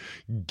money.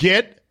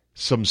 Get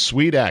some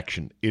sweet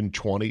action in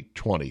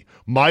 2020.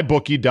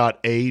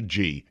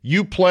 MyBookie.ag.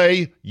 You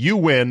play, you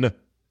win,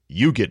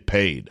 you get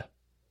paid.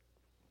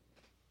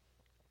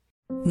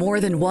 More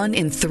than 1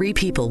 in 3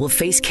 people will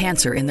face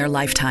cancer in their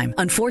lifetime.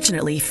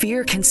 Unfortunately,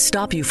 fear can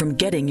stop you from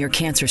getting your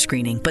cancer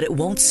screening, but it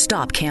won't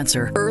stop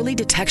cancer. Early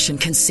detection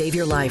can save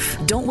your life.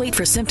 Don't wait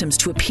for symptoms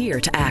to appear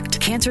to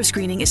act. Cancer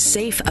screening is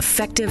safe,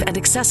 effective, and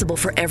accessible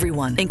for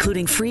everyone,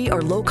 including free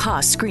or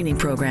low-cost screening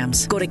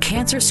programs. Go to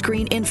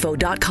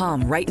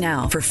cancerscreeninfo.com right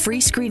now for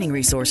free screening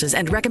resources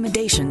and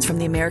recommendations from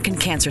the American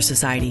Cancer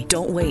Society.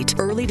 Don't wait.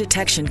 Early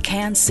detection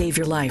can save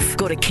your life.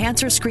 Go to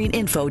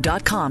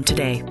cancerscreeninfo.com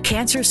today.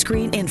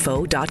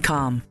 Cancerscreeninfo.com.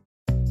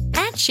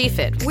 At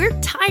SheFit, we're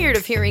tired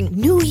of hearing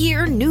new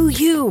year, new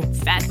you,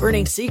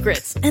 fat-burning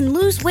secrets, and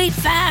lose weight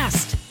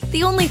fast.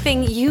 The only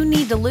thing you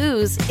need to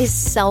lose is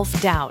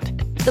self-doubt.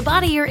 The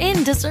body you're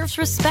in deserves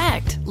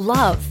respect,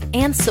 love,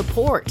 and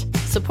support.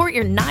 Support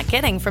you're not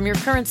getting from your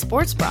current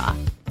sports bra.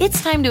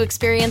 It's time to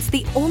experience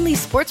the only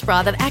sports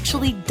bra that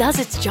actually does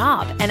its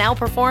job and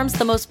outperforms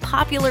the most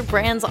popular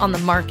brands on the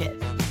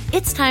market.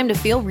 It's time to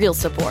feel real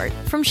support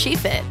from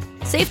SheFit.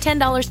 Save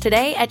 $10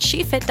 today at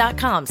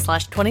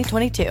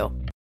SheFit.com/2022.